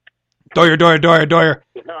 Doyer.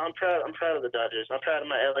 No, I'm proud of the Dodgers. I'm proud of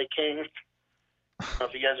my LA Kings. I don't know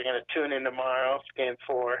if you guys are going to tune in tomorrow. It's game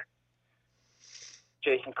 4.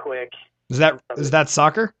 Jason Quick. Is that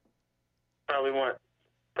soccer?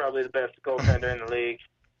 Probably the best goaltender in the league.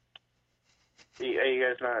 Are you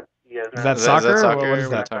guys not? Is that Is that soccer? soccer? Or what is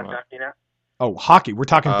We're that? talking about? Hockey now? Oh, hockey. We're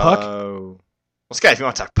talking puck? Oh. Well, Scott, if you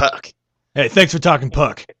want to talk puck. Hey, thanks for talking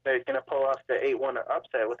puck. They're going to pull off the 8-1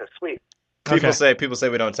 upset with a sweep. People Okay. say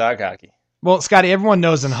we don't talk hockey. Well, Scotty, everyone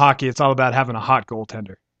knows in hockey it's all about having a hot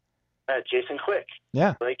goaltender. Jason Quick.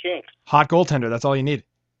 Yeah. LA Kings. Hot goaltender. That's all you need.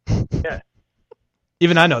 Yeah.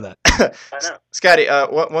 Even I know that. I know. Scotty,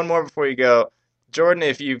 one more before you go. Jordan,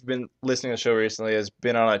 if you've been listening to the show recently, has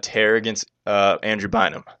been on a tear against Andrew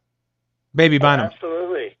Bynum. Baby Bynum.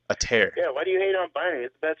 Absolutely. A tear. Yeah, why do you hate on Bynum? He's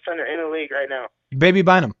the best center in the league right now. Baby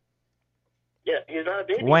Bynum. Yeah, he's not a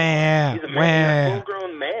baby. Wah, He's a man. He's a wah.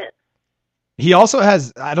 full-grown man. He also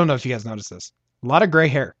has, I don't know if you guys noticed this, a lot of gray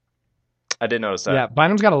hair. I did notice that. Yeah,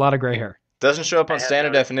 Bynum's got a lot of gray hair. Doesn't show up on I have standard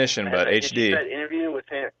noticed. definition, but Did you see HD. that interview with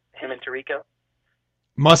him and Tarico?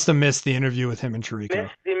 Must have missed the interview with him and Chirico.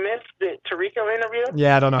 He missed Tirico interview?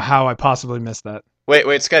 Yeah, I don't know how I possibly missed that.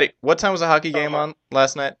 Wait, Scotty. What time was the hockey game on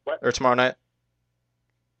last night? What? Or tomorrow night?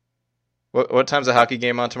 What time's the hockey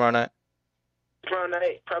game on tomorrow night? Tomorrow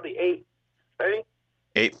night, probably 8:30.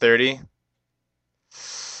 8:30.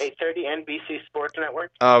 8:30 NBC Sports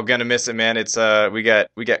Network. Oh, gonna miss it, man. It's we got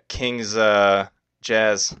Kings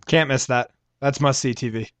Jazz. Can't miss that. That's must-see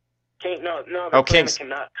TV. No, Oh, they're playing Kings. the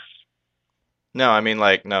Canucks. No, I mean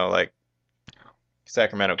like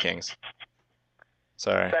Sacramento Kings.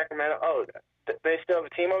 Sorry. Sacramento. Oh, they still have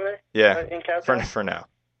a team over there? Yeah. In California? For now.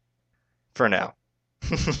 For now.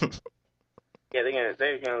 Yeah,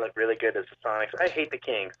 they're gonna look really good as the Sonics. I hate the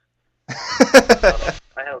Kings.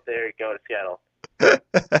 I hope they go to Seattle.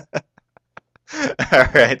 All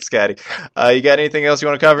right, Scotty. You got anything else you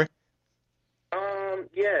want to cover?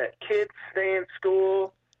 Yeah, kids stay in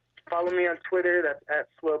school. Follow me on Twitter. That's at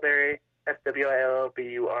Swillberry,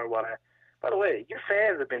 SWILLBURY. By the way, your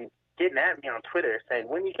fans have been getting at me on Twitter saying,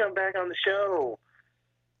 when you come back on the show?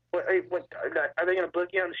 What are they going to book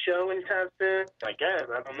you on the show anytime soon? I guess.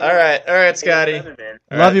 I don't know. All right, Scotty.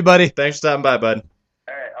 All Love you, buddy. Thanks for stopping by, bud.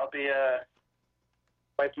 right, I'll be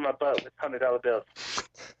wiping my butt with $100 bills.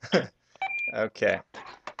 Okay.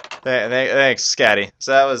 Thanks, Scotty.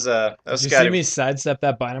 So that was Did you Scotty. see me sidestep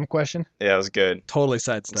that Bynum question? Yeah, it was good. Totally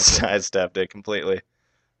sidestepped it. Sidestepped it completely.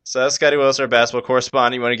 So that's Scotty Wilson, our basketball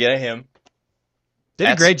correspondent. You want to get at him? Did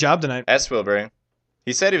a great job tonight. At Swillbury.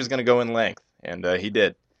 He said he was going to go in length, and he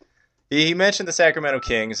did. He mentioned the Sacramento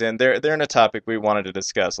Kings, and they're in a topic we wanted to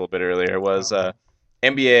discuss a little bit earlier, was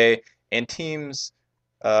NBA and teams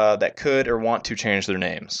that could or want to change their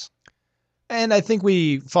names. And I think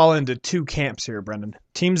we fall into two camps here, Brendan.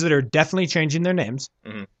 Teams that are definitely changing their names.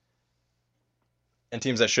 Mm-hmm. And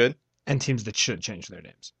teams that should? And teams that should change their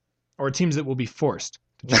names. Or teams that will be forced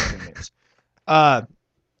to change their names.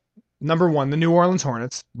 Number one, the New Orleans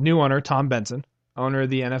Hornets. New owner, Tom Benson, owner of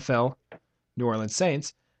the NFL New Orleans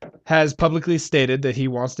Saints, has publicly stated that he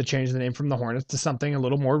wants to change the name from the Hornets to something a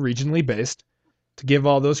little more regionally based to give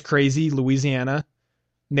all those crazy Louisiana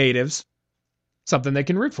natives something they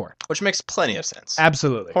can root for. Which makes plenty of sense.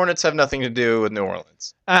 Absolutely. Hornets have nothing to do with New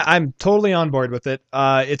Orleans. I'm totally on board with it.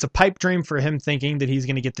 It's a pipe dream for him thinking that he's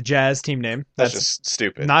going to get the Jazz team name. That's just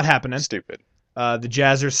stupid. Not happening. Stupid. The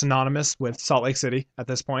Jazz are synonymous with Salt Lake City at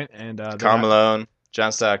this point, and Karl Malone,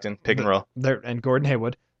 John Stockton, pick and roll. And Gordon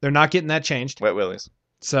Hayward. They're not getting that changed. Wet Willies.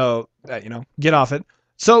 So, get off it.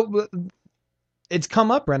 So, it's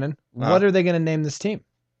come up, Brennan. What are they going to name this team?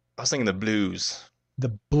 I was thinking the Blues. The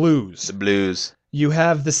Blues. The Blues. You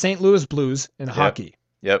have the St. Louis Blues in hockey.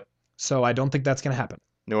 Yep. So, I don't think that's going to happen.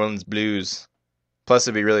 New Orleans Blues. Plus,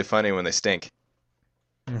 it'd be really funny when they stink.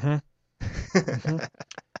 Mm-hmm.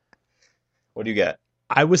 What do you got?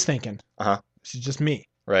 I was thinking. This is just me.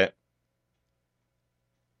 Right.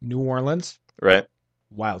 New Orleans. Right.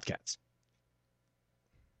 Wildcats.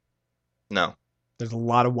 No. There's a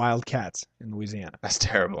lot of Wildcats in Louisiana. That's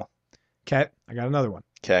terrible. Okay, I got another one.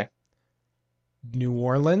 Okay. New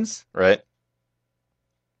Orleans. Right.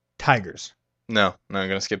 Tigers. No, I'm going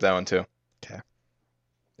to skip that one too. Okay.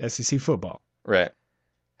 SEC football. Right.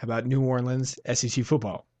 How about New Orleans SEC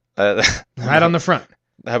football? Right on the front.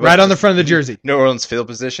 How about Right on the front of the jersey. New Orleans field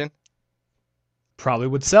position. Probably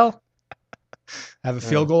would sell. Have a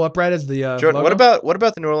field goal upright as the Jordan, logo. what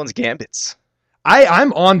about the New Orleans Gambits?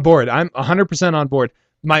 I'm on board. I'm 100% on board.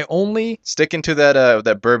 My only Sticking to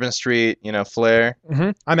that Bourbon Street, flair.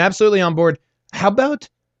 I'm absolutely on board. How about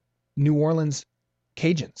New Orleans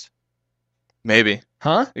Cajuns? Maybe.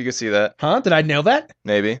 Huh? You can see that. Huh? Did I nail that?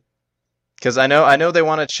 Maybe. Because I know they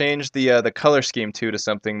want to change the color scheme too to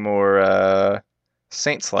something more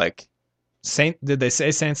Saints-like. Did they say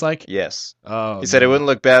Saints like? Yes. Oh. He said it wouldn't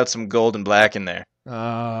look bad with some gold and black in there.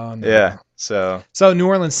 Oh, no. Yeah. So New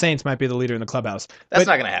Orleans Saints might be the leader in the clubhouse. that's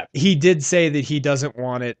But not going to happen. he did say that he doesn't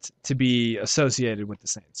want it to be associated with the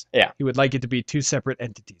Saints. Yeah. He would like it to be two separate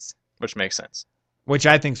entities, Which makes sense. which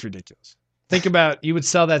I think is ridiculous. Think about, you would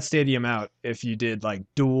sell that stadium out if you did like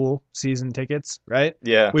dual season tickets, right?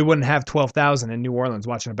 Yeah. We wouldn't have 12,000 in New Orleans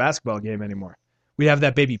watching a basketball game anymore. We'd have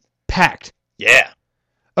that baby packed. Yeah.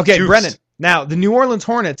 Okay, Juiced. Brennan. Now, the New Orleans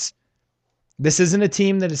Hornets, this isn't a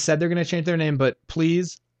team that has said they're going to change their name, but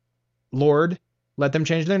please, Lord, let them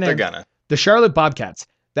change their name. They're gonna. The Charlotte Bobcats.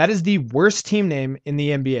 That is the worst team name in the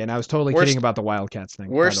NBA, and I was totally kidding about the Wildcats thing. by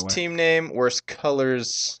the Worst way. team name, worst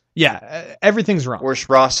colors, Yeah, everything's wrong. worst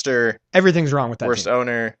roster, Everything's wrong with that worst team.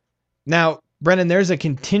 owner. Now, Brennan, there's a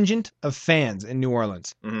contingent of fans in New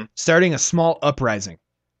Orleans starting a small uprising.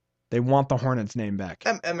 They want the Hornets name back.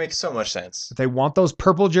 That makes so much sense. They want those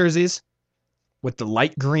purple jerseys with the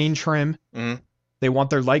light green trim. Mhm. They want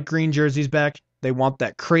their light green jerseys back. They want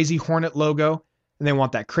that crazy Hornet logo, and they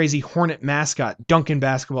want that crazy Hornet mascot dunking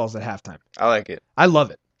basketballs at halftime. I like it. I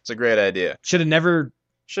love it. It's a great idea. Should have never.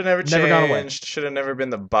 Should have Never gone away. changed. Should have never been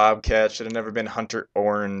the Bobcat. Should have never been Hunter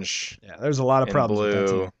Orange Yeah, there's a lot of and problems with that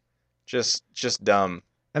blue. team. Just dumb.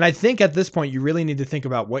 And I think at this point, you really need to think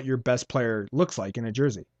about what your best player looks like in a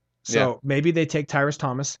jersey. So Yeah. maybe they take Tyrus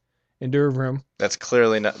Thomas into a room. That's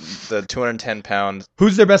clearly not the 210-pound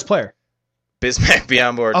Who's their best player? Bismack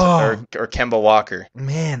Biyombo or Kemba Walker.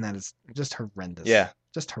 Man, that is just horrendous. Yeah.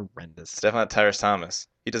 Just horrendous. It's definitely not Tyrus Thomas.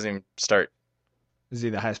 He doesn't even start. Is he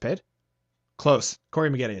the highest paid? Close.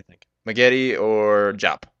 Corey Maggette, I think. Maggette or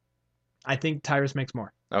Jop. I think Tyrus makes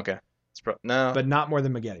more, Okay. No, but not more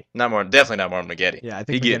than Maggette. not more. Definitely not more than Maggette. Yeah, I He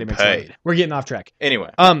think getting Maggette makes more. paid. We're getting off track.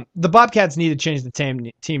 Anyway, The Bobcats need to change the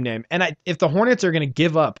team name, and if the Hornets are going to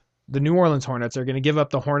give up, the New Orleans Hornets are going to give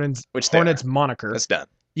up the Hornets Which they Hornets moniker, that's done.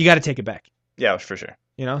 you got to take it back. Yeah, for sure.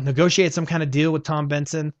 Negotiate some kind of deal with Tom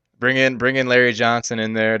Benson. Bring in Larry Johnson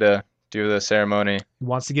in there to do the ceremony. He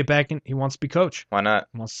wants to get back in. He wants to be coach. Why not?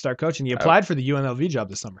 He wants to start coaching. He applied for the UNLV job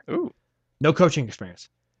this summer. Ooh, No coaching experience.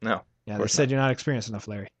 no. Yeah, they course said you're not experienced enough,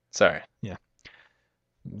 Larry. Sorry.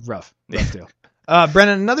 Rough Yeah. deal.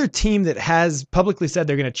 Brennan, another team that has publicly said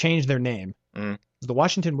they're going to change their name Mm. is the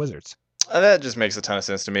Washington Wizards. That just makes a ton of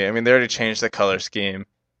sense to me. I mean, they already changed the color scheme.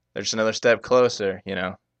 They're just another step closer,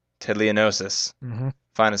 to Leonosis, Mm-hmm.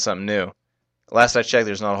 finding something new. Last I checked,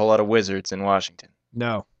 there's not a whole lot of Wizards in Washington.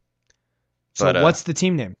 No. So But, what's the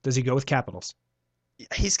team name? Does he go with Capitals?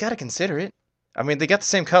 He's got to consider it. I mean, they got the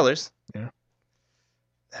same colors. Yeah.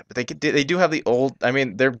 But they do have the old. I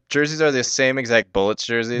mean, their jerseys are the same exact Bullets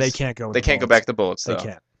jerseys. They can't go with They the can't go Bullets. back to Bullets They though.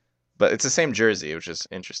 can't. But it's the same jersey, which is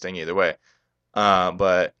interesting either way.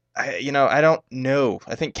 But I don't know.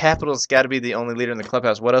 I think Capitals got to be the only leader in the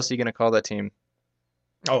clubhouse. What else are you going to call that team?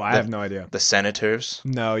 Oh, I have no idea. The Senators.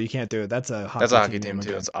 No, you can't do it. That's a hockey That's a hockey team name too.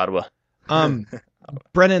 again. It's Ottawa.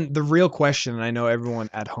 Brennan, the real question, and I know everyone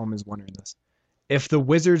at home is wondering this. If the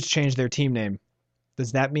Wizards change their team name,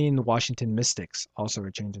 does that mean the Washington Mystics also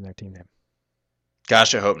are changing their team name?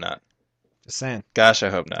 Gosh, I hope not. Just saying. Gosh, I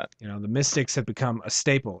hope not. The Mystics have become a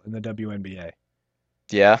staple in the WNBA.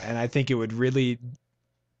 Yeah. And I think it would really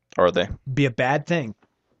Or are they? be a bad thing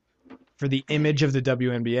for the image of the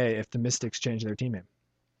WNBA if the Mystics change their team name.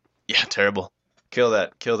 Yeah, terrible. Kill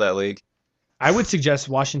that league. I would suggest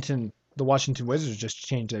the Washington Wizards just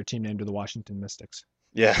change their team name to the Washington Mystics.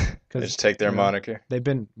 Yeah. 'Cause, Just take their you know, moniker. They've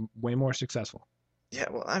been way more successful. Yeah,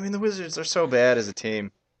 well, I mean, the Wizards are so bad as a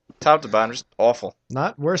team. Top to bottom, just awful.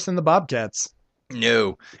 Not worse than the Bobcats.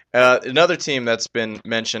 No. Another team that's been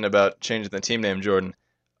mentioned about changing the team name, Jordan,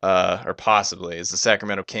 or possibly, is the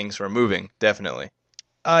Sacramento Kings, who are moving, definitely.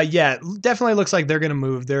 Yeah, definitely looks like they're going to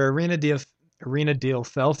move. Their arena deal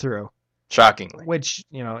fell through, Shockingly. which,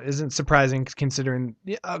 isn't surprising considering,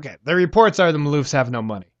 okay, the reports are the Maloofs have no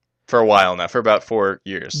money. For a while now, for about 4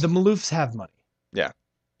 years. The Maloofs have money. Yeah.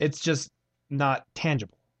 It's just not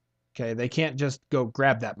tangible. Okay, they can't just go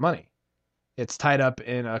grab that money. It's tied up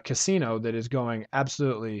in a casino that is going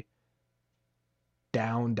absolutely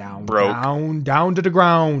down, Broke. down to the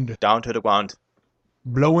ground, Down to the ground.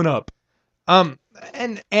 blowing up.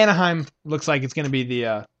 And Anaheim looks like it's going to be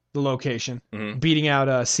the location, Mhm. beating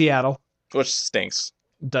out Seattle. Which stinks.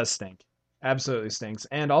 Does stink, absolutely stinks,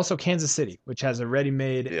 and also Kansas City, which has a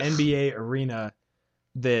ready-made Ugh. NBA arena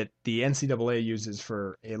that the NCAA uses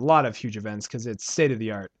for a lot of huge events because it's state of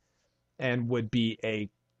the art and would be a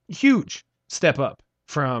huge step up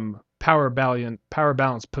from Power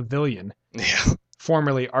Balance Pavilion, Yeah.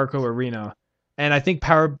 formerly Arco Arena. And I think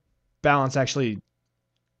Power Balance actually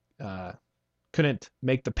couldn't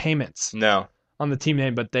make the payments No. on the team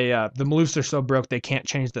name, but the Maloofs are so broke they can't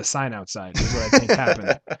change the sign outside, is what I think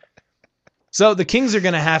happened. So the Kings are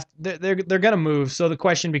gonna they're gonna move. So the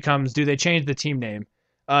question becomes, do they change the team name?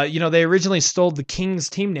 They originally stole the Kings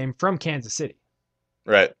team name from Kansas City.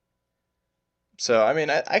 Right. So, I mean,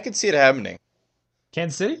 I could see it happening.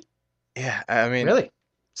 Kansas City? Yeah, I mean, Really?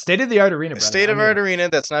 State of the art arena, a brother. state-of-art arena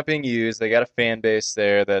that's not being used. They got a fan base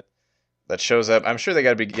there that shows up. I'm sure they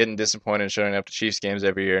got to be getting disappointed showing up to Chiefs games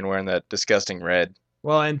every year and wearing that disgusting red.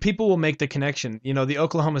 Well, and people will make the connection. The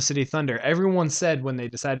Oklahoma City Thunder, everyone said when they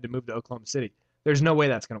decided to move to Oklahoma City, there's no way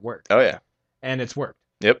that's going to work. Oh, yeah. And it's worked.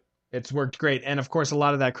 Yep. It's worked great. And of course, a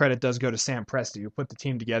lot of that credit does go to Sam Presti, who put the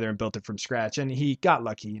team together and built it from scratch. And he got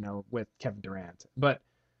lucky, with Kevin Durant. But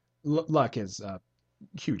luck is a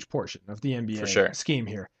huge portion of the NBA For sure. scheme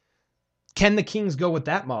here. Can the Kings go with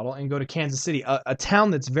that model and go to Kansas City, a town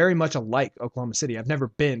that's very much alike Oklahoma City? I've never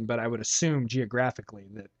been, but I would assume geographically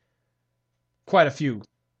that quite a few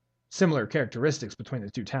similar characteristics between the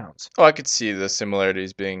two towns. Oh, I could see the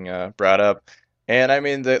similarities being brought up. And I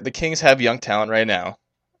mean, the Kings have young talent right now.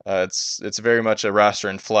 It's very much a roster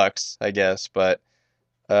in flux, I guess. But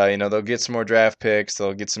they'll get some more draft picks.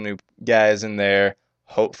 They'll get some new guys in there.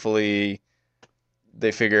 Hopefully,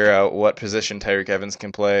 they figure out what position Tyreek Evans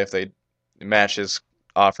can play if they match his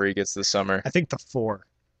offer he gets this summer. I think the 4.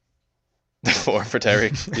 The 4 for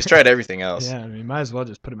Tyreek. He's tried everything else. Yeah, I mean, might as well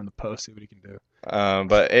just put him in the post, see what he can do.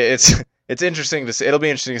 But it's interesting to see. It'll be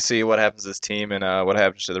interesting to see what happens to this team and what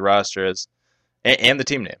happens to the roster and the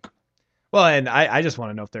team name. Well, and I just want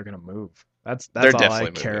to know if they're going to move. That's They're all definitely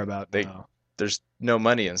I care moving. about They- now. There's no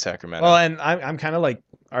money in Sacramento. Well, and I'm kind of like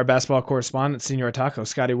our basketball correspondent, Senior Taco,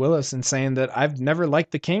 Scotty Willis, and saying that I've never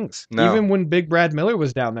liked the Kings. No. Even when Big Brad Miller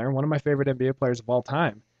was down there, one of my favorite NBA players of all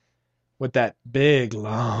time, with that big,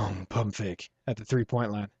 long pump fake at the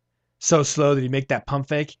three-point line. So slow that he'd make that pump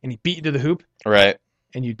fake, and he'd beat you to the hoop, right.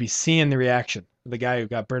 and you'd be seeing the reaction of the guy who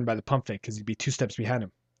got burned by the pump fake because he'd be 2 steps behind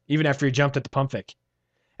him, even after he jumped at the pump fake.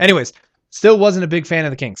 Anyways, still wasn't a big fan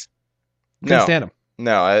of the Kings. Couldn't No. stand them.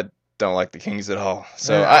 No, I don't like the Kings at all.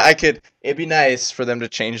 So Yeah. it'd be nice for them to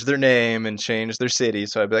change their name and change their city.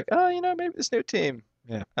 So I'd be like, maybe this new team.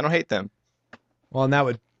 Yeah. I don't hate them. Well, and that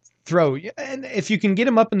would throw. And if you can get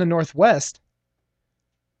him up in the Northwest,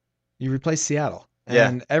 you replace Seattle. Yeah.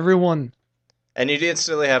 And everyone. And you'd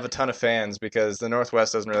instantly have a ton of fans because the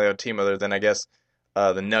Northwest doesn't really have a team other than, I guess,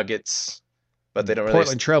 the Nuggets. But they don't really.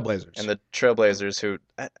 Portland Trailblazers. And the Trailblazers, who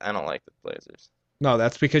I don't like the Blazers. No,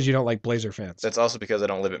 that's because you don't like Blazer fans. That's also because I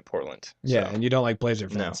don't live in Portland. Yeah, so, and you don't like Blazer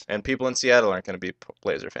no. fans. And people in Seattle aren't going to be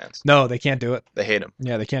Blazer fans. No, they can't do it. They hate them.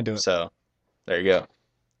 Yeah, they can't do it. So there you go.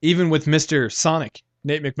 Even with Mr. Sonic,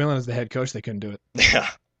 Nate McMillan as the head coach, they couldn't do it.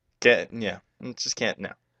 Yeah. Just can't.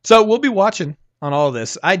 No. So we'll be watching on all of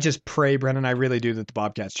this. I just pray, Brennan, I really do, that the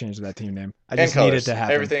Bobcats change that team name. I just And need it colors. to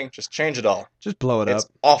happen. Everything, just change it all. Just blow it It's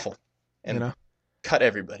up. awful. And You know? cut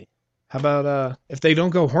everybody. How about if they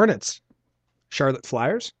don't go Hornets? Charlotte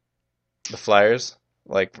Flyers? The Flyers,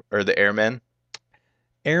 or the Airmen,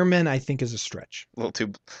 Airmen, I think, is a stretch. little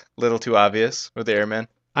too obvious with the Airmen.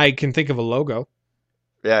 I can think of a logo.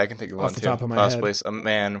 Yeah, I can think of Off one the too. top of my Possibly a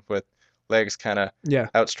man with legs kind of Yeah,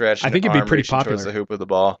 outstretched. I and think an it'd be arm pretty reaching towards popular. the hoop of the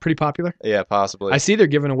ball. pretty popular. Yeah, possibly. I see they're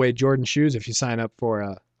giving away Jordan shoes if you sign up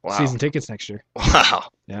for Wow. season tickets next year. Wow.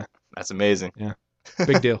 Yeah. That's amazing.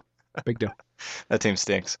 Big deal. Big deal. That team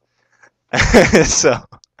stinks.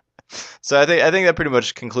 So I think that pretty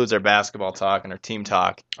much concludes our basketball talk and our team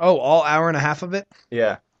talk. Oh, all hour and a half of it?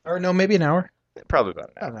 Yeah, Or no, maybe an hour. probably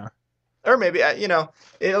about an I hour. don't know. Or maybe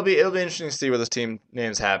it'll be interesting to see where those team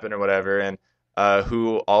names happen or whatever, and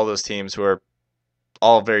who all those teams who are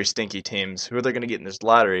all very stinky teams, who they're going to get in this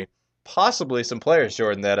lottery. Possibly some players,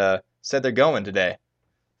 Jordan, that said they're going today.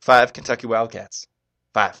 5 Kentucky Wildcats.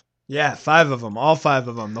 5. Yeah, 5 of them. All 5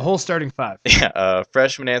 of them. The whole starting 5. Yeah,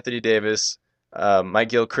 freshman Anthony Davis, Mike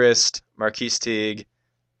Gilchrist, Marquise Teague,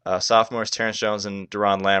 sophomores Terrence Jones and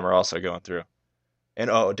Deron Lamb are also going through. And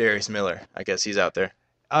Darius Miller, I guess he's out there.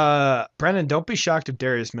 Brennan, don't be shocked if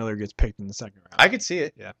Darius Miller gets picked in the second round. I could see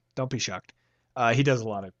it. Yeah, don't be shocked. He does a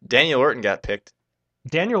lot of. Daniel Orton got picked.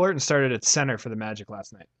 Daniel Orton started at center for the Magic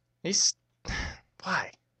last night. He's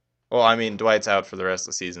why? Well, I mean, Dwight's out for the rest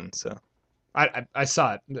of the season, so I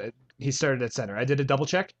saw it. He started at center. I did a double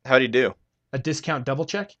check, how'd he do? a discount double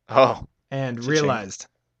check, Oh, and Cha-ching. realized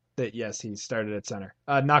that yes, he started at center.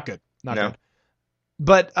 Not good. Not No. good.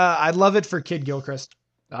 But I love it for Kid Gilchrist.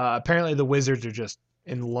 Apparently the Wizards are just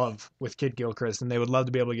in love with Kid Gilchrist, and they would love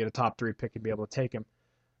to be able to get a top 3 pick and be able to take him.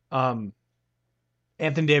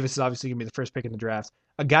 Anthony Davis is obviously going to be the first pick in the draft.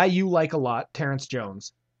 A guy you like a lot, Terrence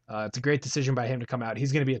Jones. It's a great decision by him to come out.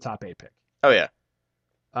 He's going to be a top 8 pick. oh yeah.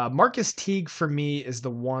 Marcus Teague, for me, is the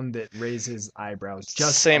one that raises eyebrows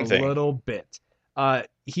just Same a thing. little bit.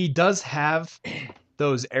 He does have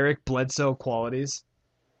those Eric Bledsoe qualities,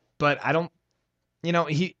 but I don't,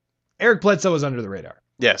 Eric Bledsoe was under the radar.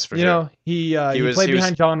 Yes, for You sure. know, he was- played he was-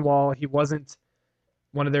 behind John Wall. He wasn't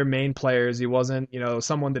one of their main players. He wasn't,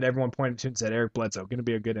 someone that everyone pointed to and said, Eric Bledsoe, going to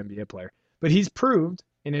be a good NBA player. But he's proved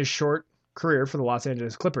in his short career for the Los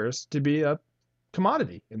Angeles Clippers to be a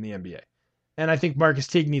commodity in the NBA. And I think Marcus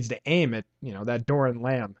Teague needs to aim at, that Doran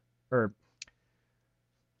Lamb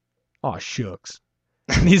shucks.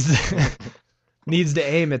 needs to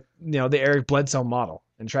aim at, the Eric Bledsoe model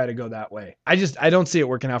and try to go that way. I don't see it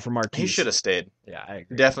working out for Marquise. He should have stayed. Yeah, I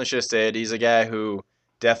agree. Definitely should have stayed. He's a guy who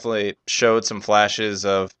definitely showed some flashes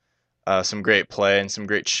of some great play and some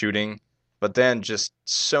great shooting, but then just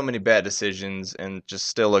so many bad decisions and just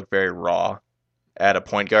still look very raw at a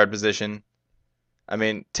point guard position. I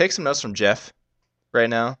mean, take some notes from Jeff right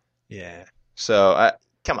now. Yeah. So,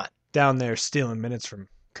 come on. Down there stealing minutes from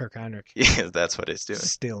Kirk Heinrich. Yeah, that's what it's doing.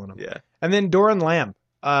 Stealing them. Yeah. And then Doran Lamb,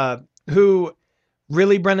 who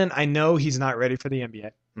really, Brendan, I know he's not ready for the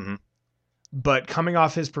NBA. Mhm. But coming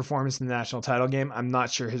off his performance in the national title game, I'm not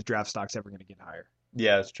sure his draft stock's ever going to get higher.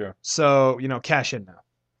 Yeah, that's true. So, cash in now.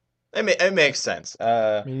 It makes sense.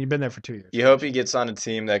 I mean, you've been there for 2 years. You hope he gets on a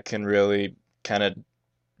team that can really kind of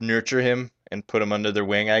nurture him and put him under their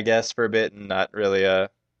wing, I guess, for a bit, and not really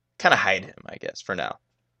kind of hide him, I guess, for now.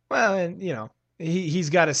 Well, and, he's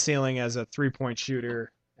got a ceiling as a three-point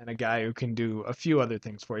shooter and a guy who can do a few other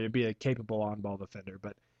things for you, be a capable on-ball defender.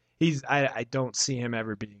 But I don't see him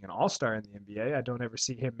ever being an all-star in the NBA. I don't ever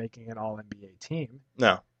see him making an all-NBA team.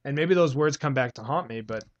 No. And maybe those words come back to haunt me,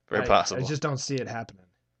 but Very possible. I just don't see it happening.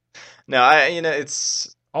 No,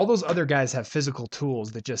 it's... All those other guys have physical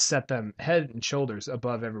tools that just set them head and shoulders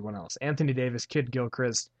above everyone else. Anthony Davis, Kid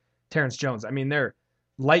Gilchrist, Terrence Jones. I mean, they're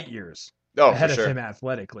light years ahead for of sure. him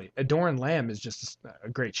athletically. Doran Lamb is just a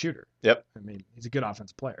great shooter. Yep. I mean, he's a good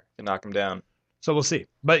offensive player. Can knock him down. So we'll see.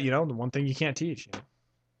 But, the one thing you can't teach,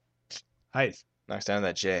 height. Knocks down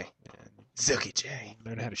that J. Silky J.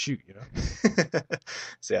 Learn how to shoot,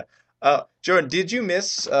 So, yeah. Jordan, did you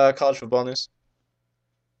miss college football news?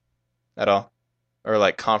 At all? Or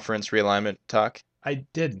like conference realignment talk? I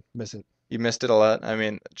did miss it. You missed it a lot? I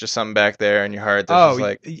mean, just something back there in your heart that's just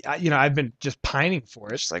like... I've been just pining for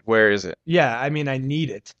it. Just like, where is it? Yeah, I mean, I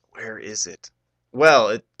need it. Where is it? Well,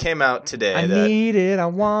 it came out today. I need it. I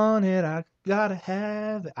want it. I gotta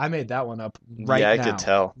have it. I made that one up right now. Yeah, I could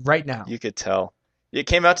tell. Right now. You could tell. It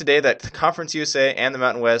came out today that the Conference USA and the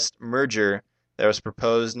Mountain West merger that was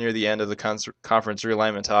proposed near the end of the conference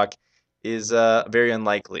realignment talk is very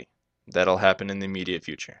unlikely that'll happen in the immediate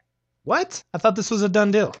future. What? I thought this was a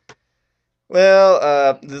done deal.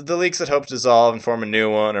 Well, the leagues had hoped to dissolve and form a new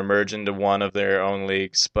one or merge into one of their own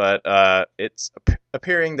leagues, but it's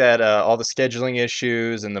appearing that all the scheduling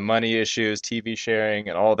issues and the money issues, TV sharing,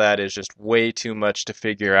 and all that is just way too much to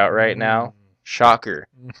figure out right now. Shocker.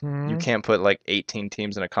 Mm-hmm. You can't put like 18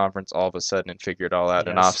 teams in a conference all of a sudden and figure it all out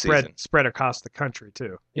in off season. Spread across the country,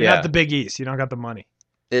 too. You're Yeah. not the Big East. You don't got the money.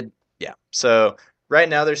 Yeah. So right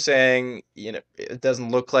now they're saying, it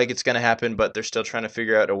doesn't look like it's going to happen, but they're still trying to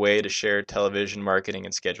figure out a way to share television marketing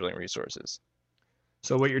and scheduling resources.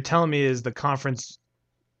 So what you're telling me is the conference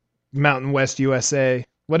Mountain West USA,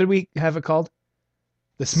 what did we have it called?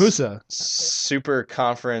 The SMUSA. Super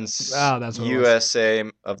Conference Oh, that's what it was. USA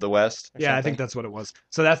of the West. or Yeah, I something. think that's what it was.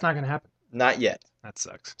 So that's not going to happen. Not yet. That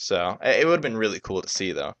sucks. So it would have been really cool to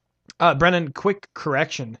see, though. Brennan, quick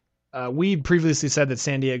correction. We previously said that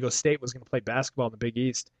San Diego State was going to play basketball in the Big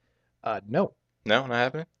East. No, No, not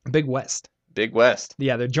happening? Big West. Big West.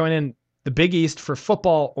 Yeah, they're joining the Big East for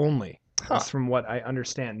football only. Huh. That's from what I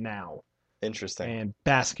understand now. Interesting. And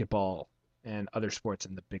basketball and other sports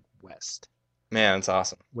in the Big West, Man, it's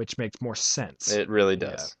awesome. which makes more sense. It really does.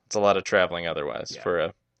 Yeah. It's a lot of traveling otherwise Yeah. for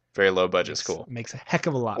a very low budget school. Makes a heck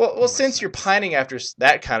of a lot. Well, more since sense. you're pining after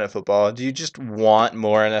that kind of football, do you just want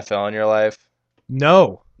more NFL in your life?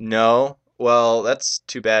 No. No? Well, that's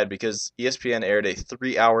too bad because ESPN aired a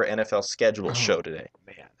 3-hour NFL schedule Oh. show today.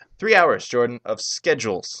 Man. 3 hours, Jordan, of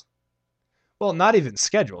schedules. Well, not even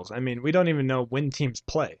schedules. I mean, we don't even know when teams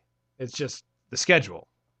play. It's just the schedule.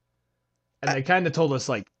 And they kind of told us,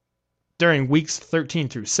 like, during weeks 13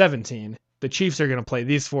 through 17, the Chiefs are going to play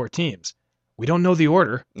these 4 teams. We don't know the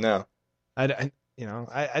order. No. I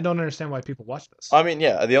don't understand why people watch this. I mean,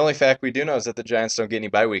 yeah, the only fact we do know is that the Giants don't get any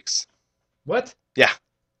bye weeks. What? Yeah.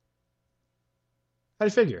 How do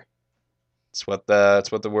you figure? It's what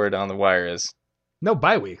the word on the wire is. No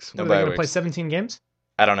bye weeks. No What, are they bye going to play weeks. 17 games?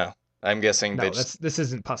 I don't know. I'm guessing No, this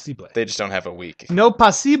isn't possible. they just don't have a week. No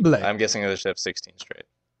possible. I'm guessing they just have 16 straight.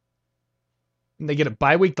 And they get a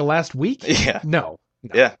bye week the last week? Yeah. No.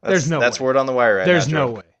 Yeah. There's no That's way. word on the wire right There's now. no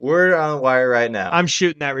Jordan. way. Word on the wire right now. I'm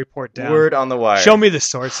shooting that report down. Word on the wire. Show me the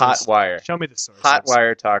sources. Hot wire. Show me the sources. Hot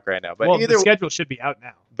wire talk right now. But Well, the either schedule should be out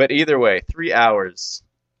now. way, 3 hours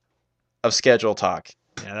of schedule talk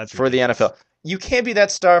Yeah, that's for the NFL. You can't be that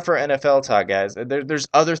star for NFL talk, guys. There's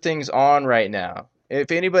other things on right now. If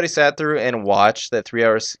anybody sat through and watched that 3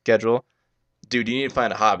 hour schedule, dude, you need to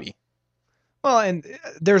find a hobby. Well, and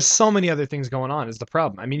there's so many other things going on is the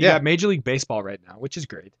problem. I mean, you Yeah. got Major League Baseball right now, which is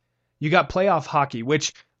great. You got playoff hockey,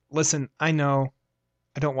 which, listen, I know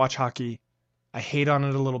I don't watch hockey. I hate on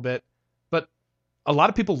it a little bit, but a lot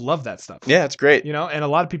of people love that stuff. Yeah, it's great. And a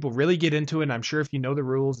lot of people really get into it. And I'm sure if you know the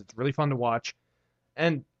rules, it's really fun to watch.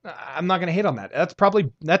 And I'm not going to hate on that.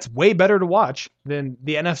 That's way better to watch than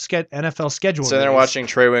the NFL schedule. So they're release. watching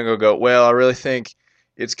Trey Wingo go, well, I really think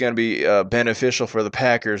it's going to be beneficial for the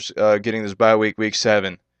Packers getting this bye week, week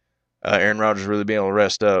 7.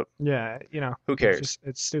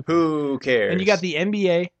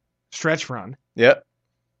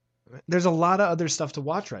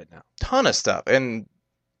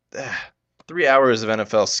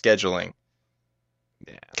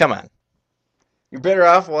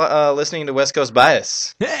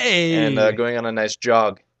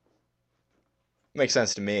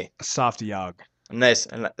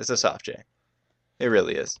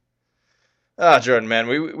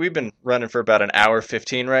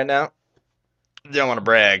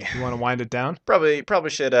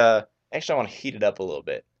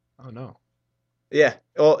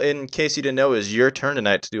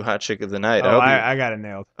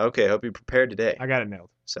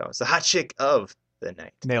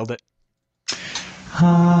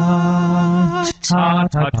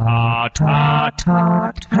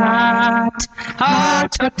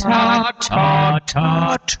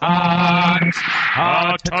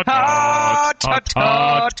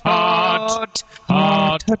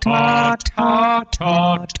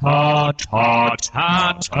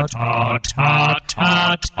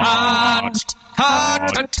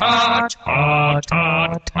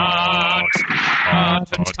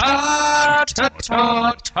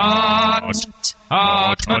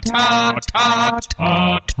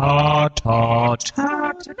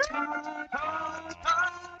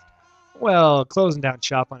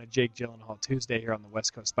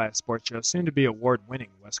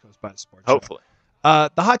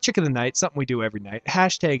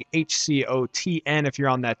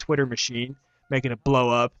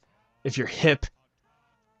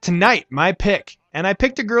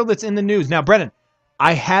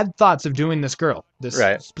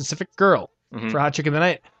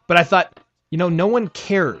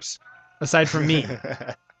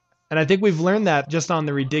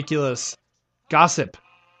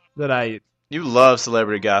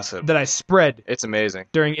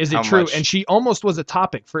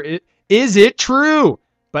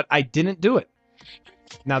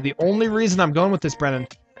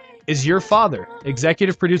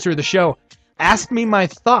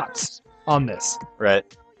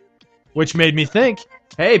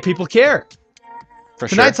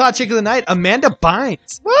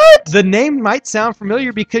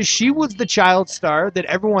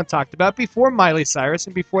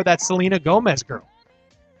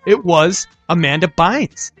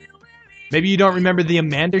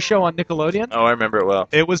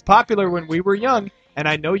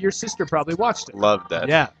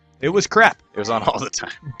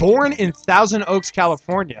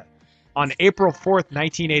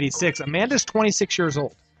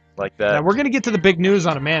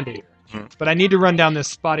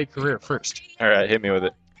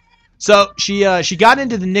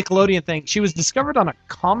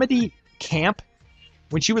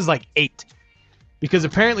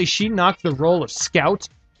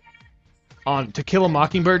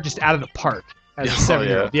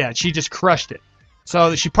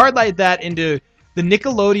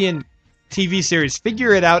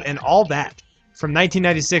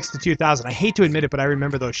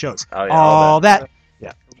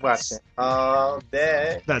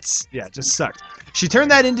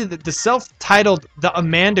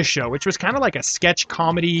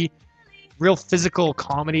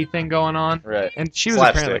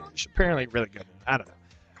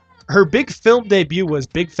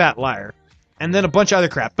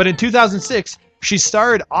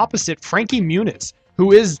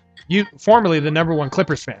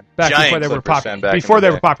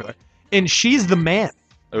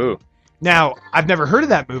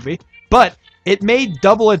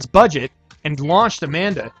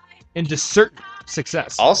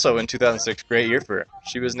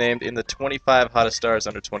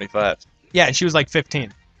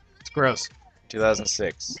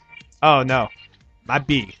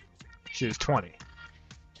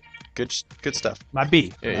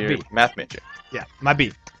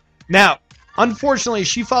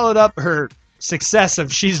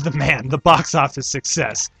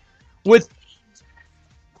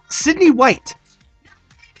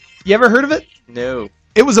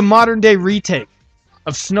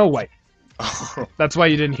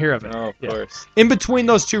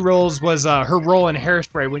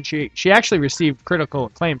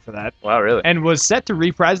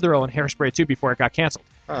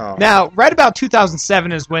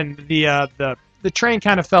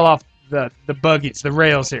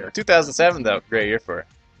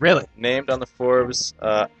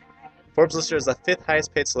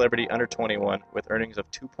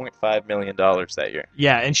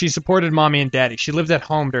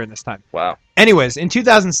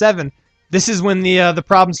 This is when the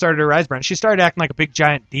problem started to arise, Brent. She started acting like a big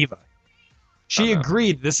giant diva. She Uh-huh.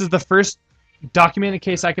 agreed. This is the first documented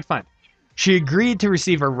case I could find. She agreed to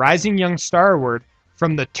receive a Rising Young Star Award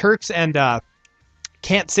from the Turks and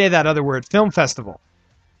can't say that other word Film Festival.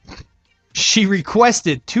 She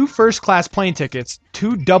requested 2 first-class plane tickets,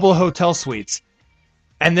 2 double hotel suites,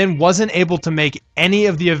 and then wasn't able to make any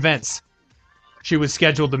of the events she was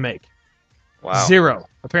scheduled to make. Wow. 0.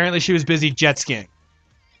 Apparently, she was busy jet skiing.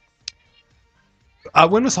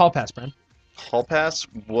 When was Hall Pass, Brent? Hall Pass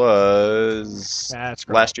was That's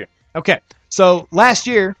right. last year. Okay, so last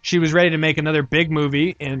year she was ready to make another big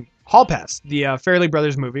movie in Hall Pass, the Farrelly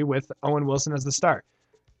Brothers movie with Owen Wilson as the star.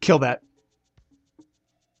 Kill that.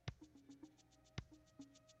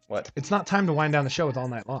 What? It's not time to wind down the show with All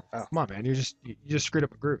Night Long. Oh. Come on, man. You just screwed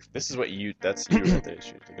up a groove. This is what you. That's you right there.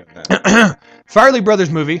 You're doing that. Farrelly Brothers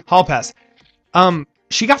movie, Hall Pass.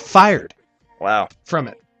 She got fired Wow. from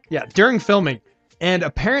it. Yeah, during filming. And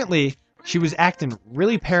apparently she was acting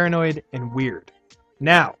really paranoid and weird.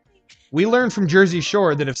 Now, we learned from Jersey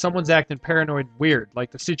Shore that if someone's acting paranoid and weird,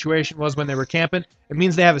 like the situation was when they were camping, it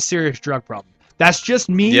means they have a serious drug problem. That's just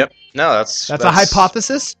me. Yep. No, that's That's a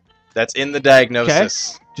hypothesis. That's in the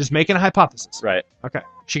diagnosis. Just making a hypothesis. Right. Okay.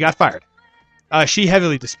 She got fired. She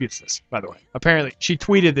heavily disputes this, by the way. Apparently, she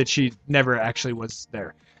tweeted that she never actually was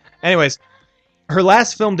there. Anyways, her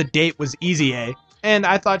last film to date was Easy A, and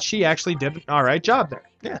I thought she actually did an all right job there.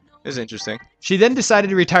 Yeah. It was interesting. She then decided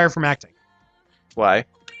to retire from acting. Why?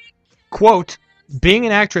 Quote, being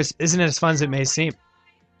an actress isn't as fun as it may seem.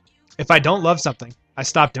 If I don't love something, I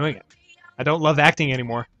stop doing it. I don't love acting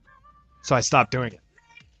anymore, so I stopped doing it.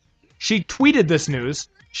 She tweeted this news.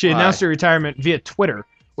 She Why? announced her retirement via Twitter,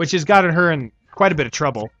 which has gotten her in quite a bit of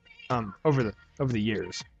trouble over the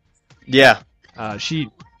years. Yeah.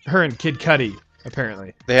 Her and Kid Cudi,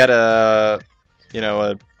 apparently. They had a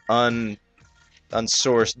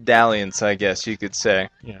unsourced dalliance, I guess you could say,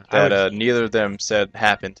 Yeah, that neither of them said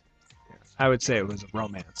happened. I would say it was a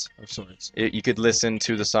romance of sorts. You could listen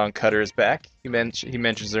to the song "Cutter Is Back." He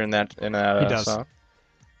mentions her in that He does. song.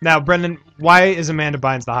 Now, Brendan, why is Amanda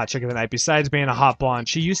Bynes the hot chick of the night? Besides being a hot blonde,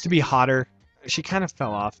 she used to be hotter. She kind of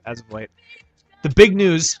fell off as of late. The big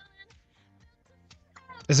news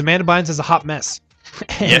is Amanda Bynes is a hot mess.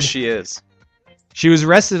 And Yes, she is. she was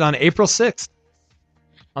arrested on April 6th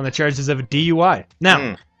on the charges of a DUI.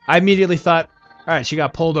 Now, I immediately thought, all right, she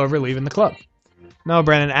got pulled over leaving the club. No,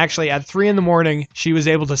 Brendan, actually, at 3 in the morning, she was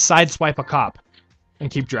able to sideswipe a cop and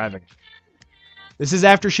keep driving. This is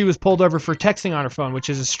after she was pulled over for texting on her phone, which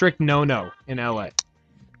is a strict no-no in LA.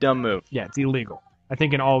 Dumb move. Yeah, it's illegal. I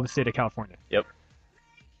think in all of the state of California. Yep.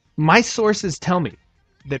 My sources tell me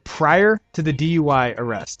that prior to the DUI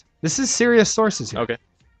arrest, this is serious sources here. Okay.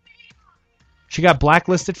 She got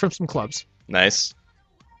blacklisted from some clubs Nice.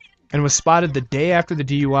 and was spotted the day after the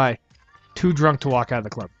DUI, too drunk to walk out of the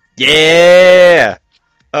club. Yeah.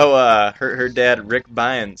 Oh, her dad, Rick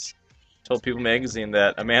Bynes, told People Magazine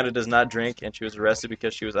that Amanda does not drink, and she was arrested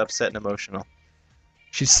because she was upset and emotional.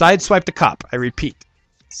 She sideswiped a cop. I repeat.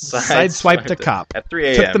 Sideswiped a cop. At 3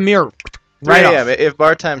 a.m. Took the mirror 3 right a.m. off. If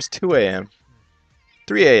bar time's 2 a.m.,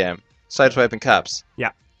 3 a.m. Sideswiping cops.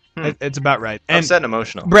 Yeah. It's about right. And Upset and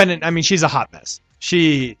emotional. Brendan, I mean, she's a hot mess.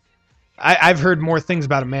 I've heard more things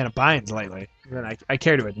about Amanda Bynes lately than I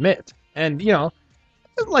care to admit. And,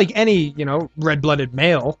 like any, red-blooded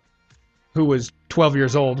male who was 12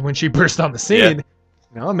 years old when she burst on the scene,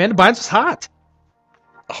 Amanda Bynes was hot.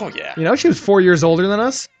 Oh, yeah. She was 4 years older than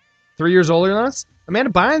us, 3 years older than us.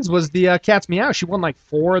 Amanda Bynes was the Cat's Meow. She won like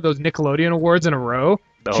 4 of those Nickelodeon awards in a row.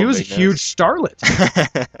 She was a huge starlet.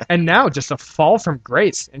 And now just a fall from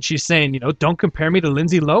grace. And she's saying, don't compare me to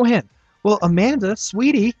Lindsay Lohan. Well, Amanda,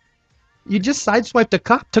 sweetie, you just sideswiped a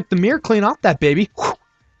cop, took the mirror clean off that baby. Whew.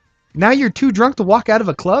 Now you're too drunk to walk out of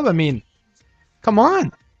a club? I mean, come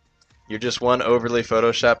on. You're just one overly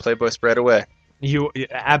photoshopped Playboy spread away.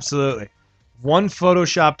 Absolutely. One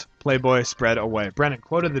photoshopped Playboy spread away. Brennan,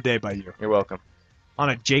 quote of the day by you. You're welcome.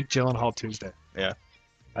 On a Jake Gyllenhaal Tuesday. Yeah.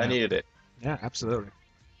 I needed it. Yeah, absolutely.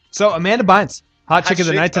 So, Amanda Bynes, hot chick of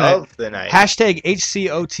the night tonight. Hashtag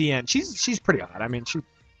HCOTN. She's pretty hot. I mean, she's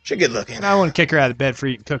good looking. I wouldn't kick her out of bed for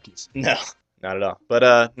eating cookies. No, not at all.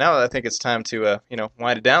 But now I think it's time to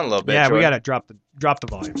wind it down a little bit. Yeah, we Jordan. gotta drop the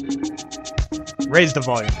volume. Raise the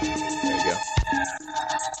volume. There you go.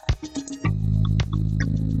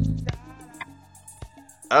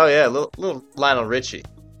 Oh yeah, little Lionel Richie.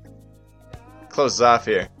 Closes off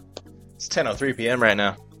here. It's 10:03 p.m. right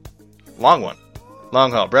now. Long one.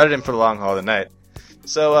 Long haul. Brought it in for the long haul tonight.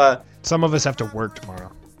 So, some of us have to work tomorrow.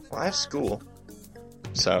 Well, I have school.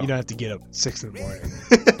 So you don't have to get up at 6 in the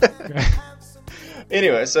morning.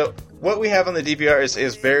 Anyway, so what we have on the DVR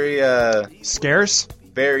is very Scarce?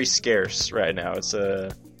 very scarce right now. It's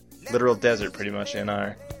a literal desert pretty much in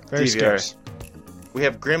our Very DVR. scarce. We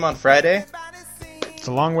have Grimm on Friday. It's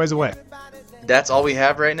a long ways away. That's all we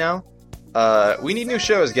have right now. We need new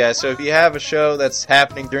shows, guys. So if you have a show that's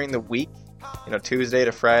happening during the week, Tuesday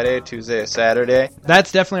to Friday, Tuesday to Saturday,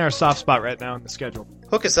 That's definitely our soft spot right now in the schedule.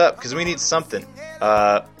 hook us up because we need something.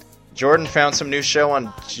 Jordan found some new show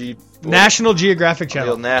on National Geographic the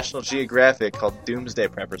Channel. National Geographic called Doomsday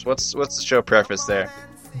Preppers. What's the show preface there?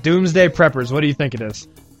 Doomsday Preppers. What do you think it is?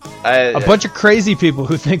 A A bunch of crazy people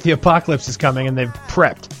who think the apocalypse is coming and they've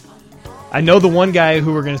prepped. I know the one guy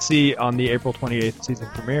who we're going to see on the April 28th season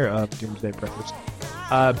premiere of Doomsday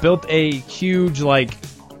Preppers built a huge,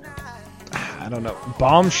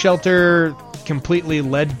 bomb shelter, completely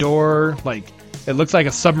lead door. It looks like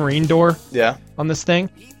a submarine door Yeah. on this thing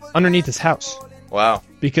underneath his house Wow.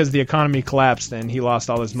 because the economy collapsed and he lost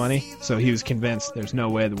all his money. So he was convinced there's no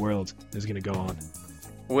way the world is going to go on.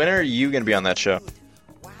 When are you going to be on that show?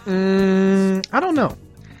 I don't know.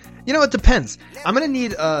 It depends. I'm going to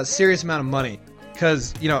need a serious amount of money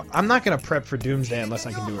because, I'm not going to prep for Doomsday unless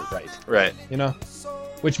I can do it right, Right.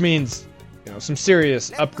 Which means, some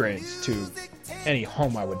serious upgrades to any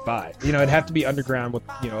home I would buy. It'd have to be underground with,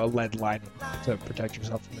 a lead lining to protect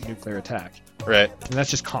yourself from a nuclear attack. Right. And that's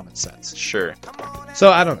just common sense. Sure.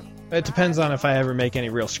 So I don't know. It depends on if I ever make any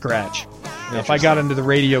real scratch. If I got into the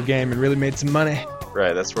radio game and really made some money.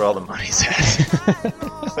 Right. That's where all the money's at.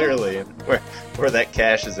 Clearly, where that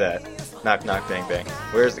cash is at. Knock, knock, bang, bang.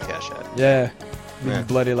 Where's the cash at? Yeah. Yeah.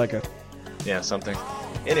 Bloody like a... Yeah, something.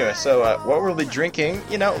 Anyway, so what we'll be drinking,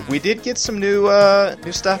 we did get some new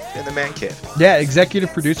stuff in the man cave. Yeah,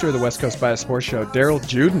 executive producer of the West Coast Bias Sports Show, Daryl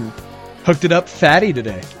Juden, hooked it up fatty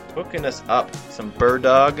today. Hooking us up some Bird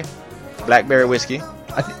Dog Blackberry whiskey.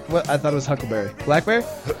 I thought it was Huckleberry. Blackberry?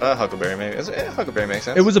 Huckleberry, maybe. Huckleberry makes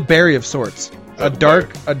sense. It was a berry of sorts. A Huckleberry.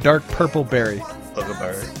 dark purple berry.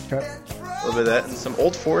 Huckleberry. Okay. A little bit of that, and some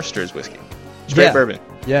Old Forester's whiskey. Straight bourbon.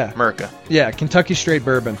 Yeah. Merca. Yeah, Kentucky straight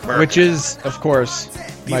bourbon, Merca. which is, of course,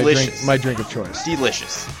 Delicious. my drink of choice.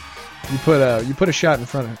 Delicious. You put a shot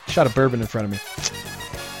of bourbon in front of me.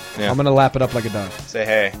 Yeah. I'm gonna lap it up like a dog. Say,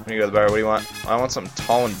 hey, when you go to the bar, what do you want? I want something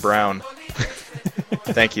tall and brown.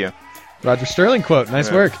 Thank you. Roger Sterling quote. Nice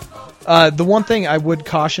Yeah. work. The one thing I would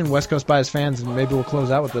caution West Coast Bias fans, and maybe we'll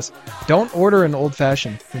close out with this: don't order an old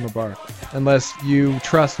fashioned from a bar unless you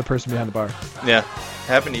trust the person behind the bar. Yeah.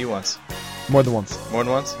 Happened to you once. More than once. More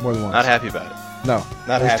than once? More than once. Not happy about it. No.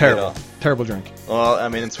 Not it was happy terrible. at all. Terrible drink. Well, I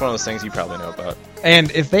mean, it's one of those things you probably know about.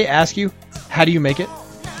 And if they ask you, how do you make it?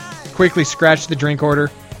 Quickly scratch the drink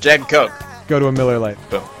order. Jack and Coke. Go to a Miller Lite.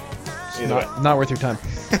 Boom. Either way. Not worth your time.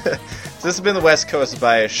 So this has been the West Coast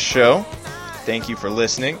Bias Show. Thank you for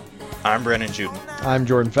listening. I'm Brennan Juden. I'm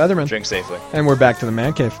Jordan Featherman. Drink safely. And we're back to the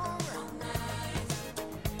Man Cave.